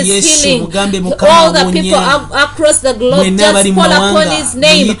who is healing all the people across the globe. Just call upon his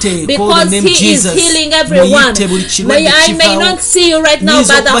name, because he is healing everyone. I may not see you right now,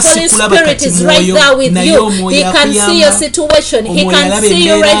 but the Holy Spirit is right there with you. He can see your situation. He can see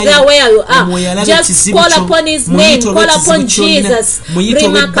you right there where you are. Just call upon his name. Call upon Jesus.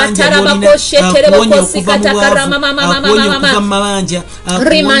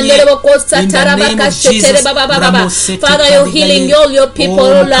 Father, you're healing all your people,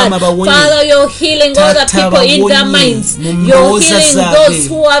 oh Lord. Father, you're healing all the people in their minds. You're healing those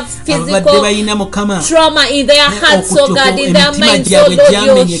who have physical trauma in their hearts, oh God, in their minds, oh Lord.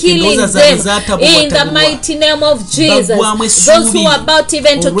 You're healing them in the mighty name of Jesus. Those who are about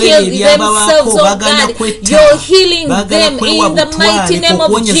even to kill themselves, oh God, you're healing them in the mighty name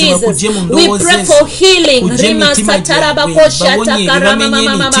of Jesus. We pray for healing.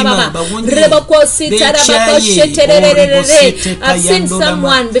 I've seen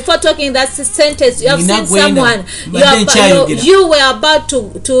someone, before talking that sentence, you have seen someone, you were about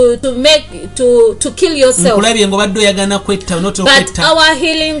to kill yourself, but our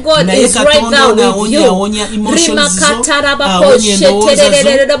healing God is right now with you.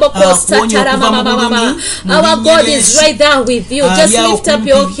 Our God is right there with you. Just lift up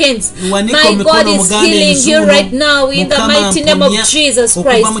your hands. My God is healing you right now in the mighty name of Jesus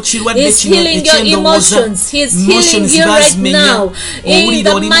Christ. He's healing your emotions. He's healing you right now in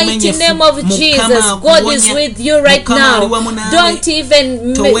the mighty name of Jesus. God is with you right now. Don't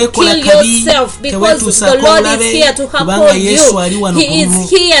even kill yourself, because the Lord is here to uphold you. He is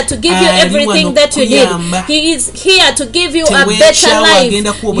here to give you everything that you need. He is here to give you a better life. You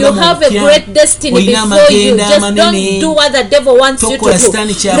have a great destiny before you. Just don't do what the devil wants you to do.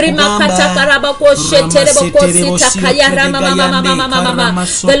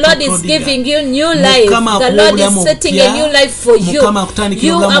 The Lord is giving you new life. The Lord is setting a new life for you. You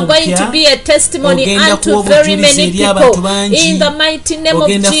are going to be a testimony unto very many people in the mighty name of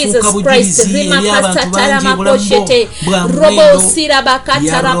Jesus Christ. Jesus, we thank you for your healing.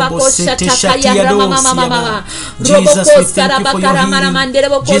 Jesus, we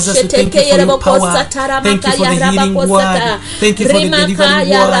thank you for your power. Thank you for the healing word. Thank you for the delivering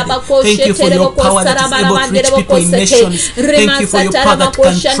word. Thank you for your power that is able to reach people in nations. Thank you for your power that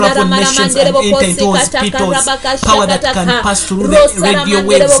can travel nations and enter into hospitals. Power that can pass through the radio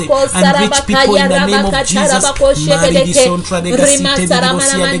waves and reach people in the name of Jesus.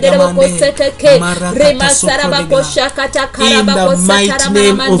 In the mighty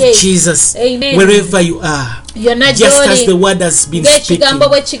name of Jesus. Amen. Wherever you are, yonna just as the gy'oli word has been speaking. ng'ekigambo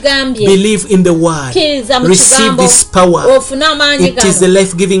bwe kigambye Believe in the word. kkiriza mu Receive kigambo this power. ofune amaanyi It is the gano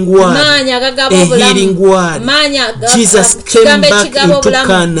life-giving word, maanyi agagaba a obulamu healing word. maanyi Jesus came kigambo back ekigaba into obulamu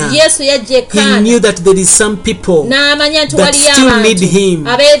Cana. yesu yajja He ekaana knew that there is some people n'amanya nti that waliyo still need him.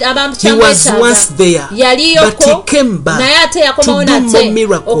 He was once there, but he yaliyoko came back naye ate yakomawo to do more nate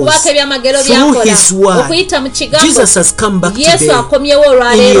miracles okubaako ebyamagero through byakola his word. okuyita mu kigambo Jesus has come back yesu today akomyewo in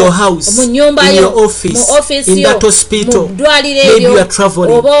olwaleero your house, mu nnyumba in yo your office, mu office in yo that hospital. mu ddwaliro Maybe you eryo are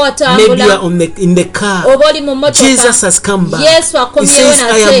traveling, oba maybe you are otambula in the car. oba oli mu motoka Jesus has come back. yesu He akomyewo says,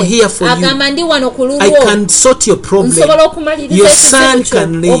 I am here nate for you. agamba ndi wano ku I lulwo can sort your problem. nsobola okumaliriza Your ekizibu son kyo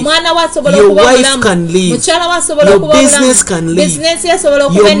can live. omwana we asobola Your okuba wife obulamu can live. mukyala we asobola Your okuba business can obulamu live. bizinesi ye asobola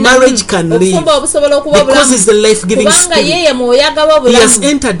okuba Your ennamu marriage can live. obufumbo obusobola okuba Because obulamu it's the life-giving kubanga spirit. yeye mwoyo agaba He has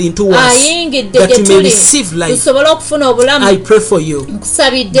obulamu entered into us ayingidde that gye we may tuli receive life. tusobole okufuna obulamu I pray for you.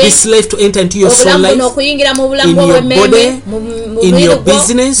 nkusabidde This life to enter into your soul obulamu buno life, okuyingira mu bulamu in your bw'obwemmeme body, mu in your mubiri gwo, mu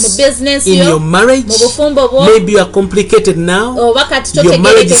business, bizinesi in yo your marriage. mu bufumbo bwo Maybe you are complicated now. oba kati Your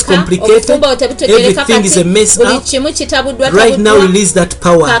marriage is totegerekeka complicated. obufumbo bwo tebutegereka Everything is a kati mess buli up. kimu kitabuddwa Right now, tabuddwa release that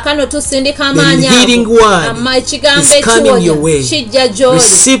power. kaakano tusindika The amaanyi healing word ekigambo is coming your way. ekiwonya kijja gy'oli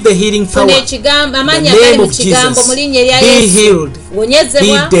Receive the healing funa power. ekigambo In amaanyi the agali name mu of kigambo Jesus. mu linnya erya Be yesu healed. Be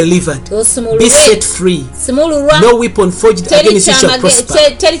wonyezebwa delivered. Be osimulwe set free. simululwa No weapon forged against you shall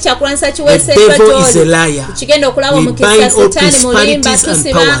prosper. teri kyakulwanyisa The kiweeseddwa devil is a gy'oli liar. kigenda okulaba We omukisa bind all setaani mulimba principalities and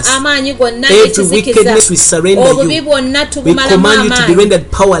tusiba powers. amaanyi gonna Every ekizikiza wickedness we surrender obubi you. bwonna We tubumalamu command you to be amaanyi rendered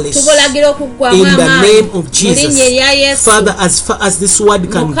powerless. tubulagira okuggwamu In the amaanyi name of mu Jesus. linnya erya yesu Father, as far as this word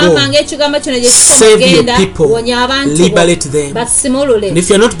can mukama go, ng'ekigambo kino gye save your kikomagenda people. wonya abantu bo Liberate them. basimulule And if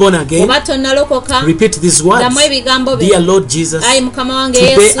you're not born again, oba tonnalokoka repeat these words. ddamu ebigambo Dear bino Lord Jesus, ayi mukama wange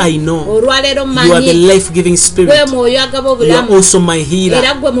today yesu I know olwaleero you are the mmanyi life-giving gwe spirit. mwoyo agaba You are obulamu also my era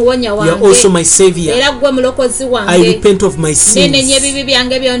healer. gwe muwonya You are wange also my savior. era gwe mulokozi I wange repent of my nenenya sins. ebibi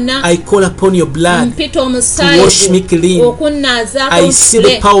byange byonna I call upon your blood mpita to omusaayi wash me clean. okunnaazaako I see the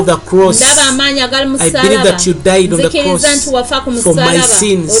nsule power of the cross. ndaba amaanyi agali mu I believe musalaba that you died on the nzikiriza cross nti wafa ku for my musalaba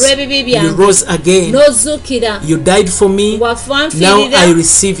sins. olw'ebibi You byange rose again. n'ozuukira You died for me. wafa Now nfiirira I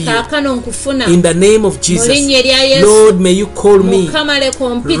receive you. kaakano nkufuna In the name of mu Jesus. linnya erya yesu Lord, may you call me. mukama leka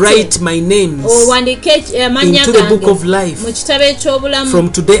ompite Write my names owandiike amannya into the book gange of life. mu kitabo eky'obulamu From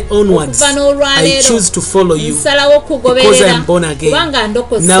today onwards, okuva I n'olwaleero choose to follow you nsalawo because I okugoberera am born again. kubanga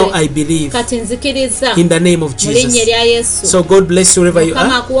ndokose Now I believe kati nzikiriza in the name of mu linnya Jesus. erya yesu So God bless you wherever you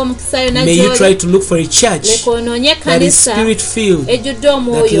mukama are. akuwa omukisa yonna May you try gy'oli to look for a church leka onoonye that is ekkanisa spirit filled, ejjudde that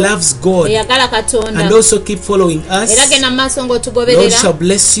omwoyo loves God, eyagala katonda and also keep following us. era genda mu maaso Lord ng'otugoberera shall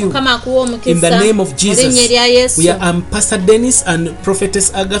bless you. mukama akuwa In omukisa the name of mu linnya Jesus, erya yesu we are Pastor Dennis and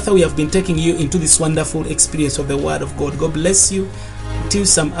Prophetess Agatha. We have been taking you into this wonderful experience of the Word of God. God bless you. Until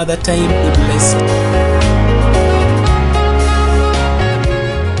some other time, be blessed.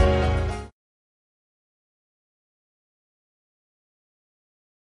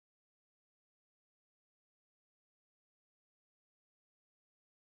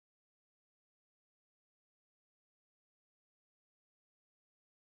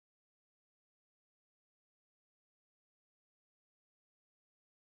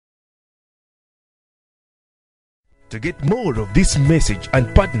 To get more of this message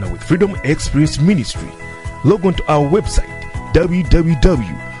and partner with Freedom Experience Ministry, log on to our website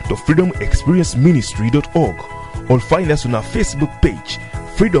www.freedomexperienceministry.org or find us on our Facebook page,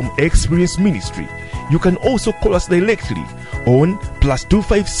 Freedom Experience Ministry. You can also call us directly on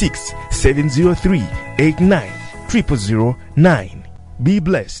 +256 703 89 00009. Be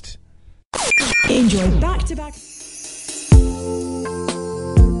blessed. Enjoy back-to-back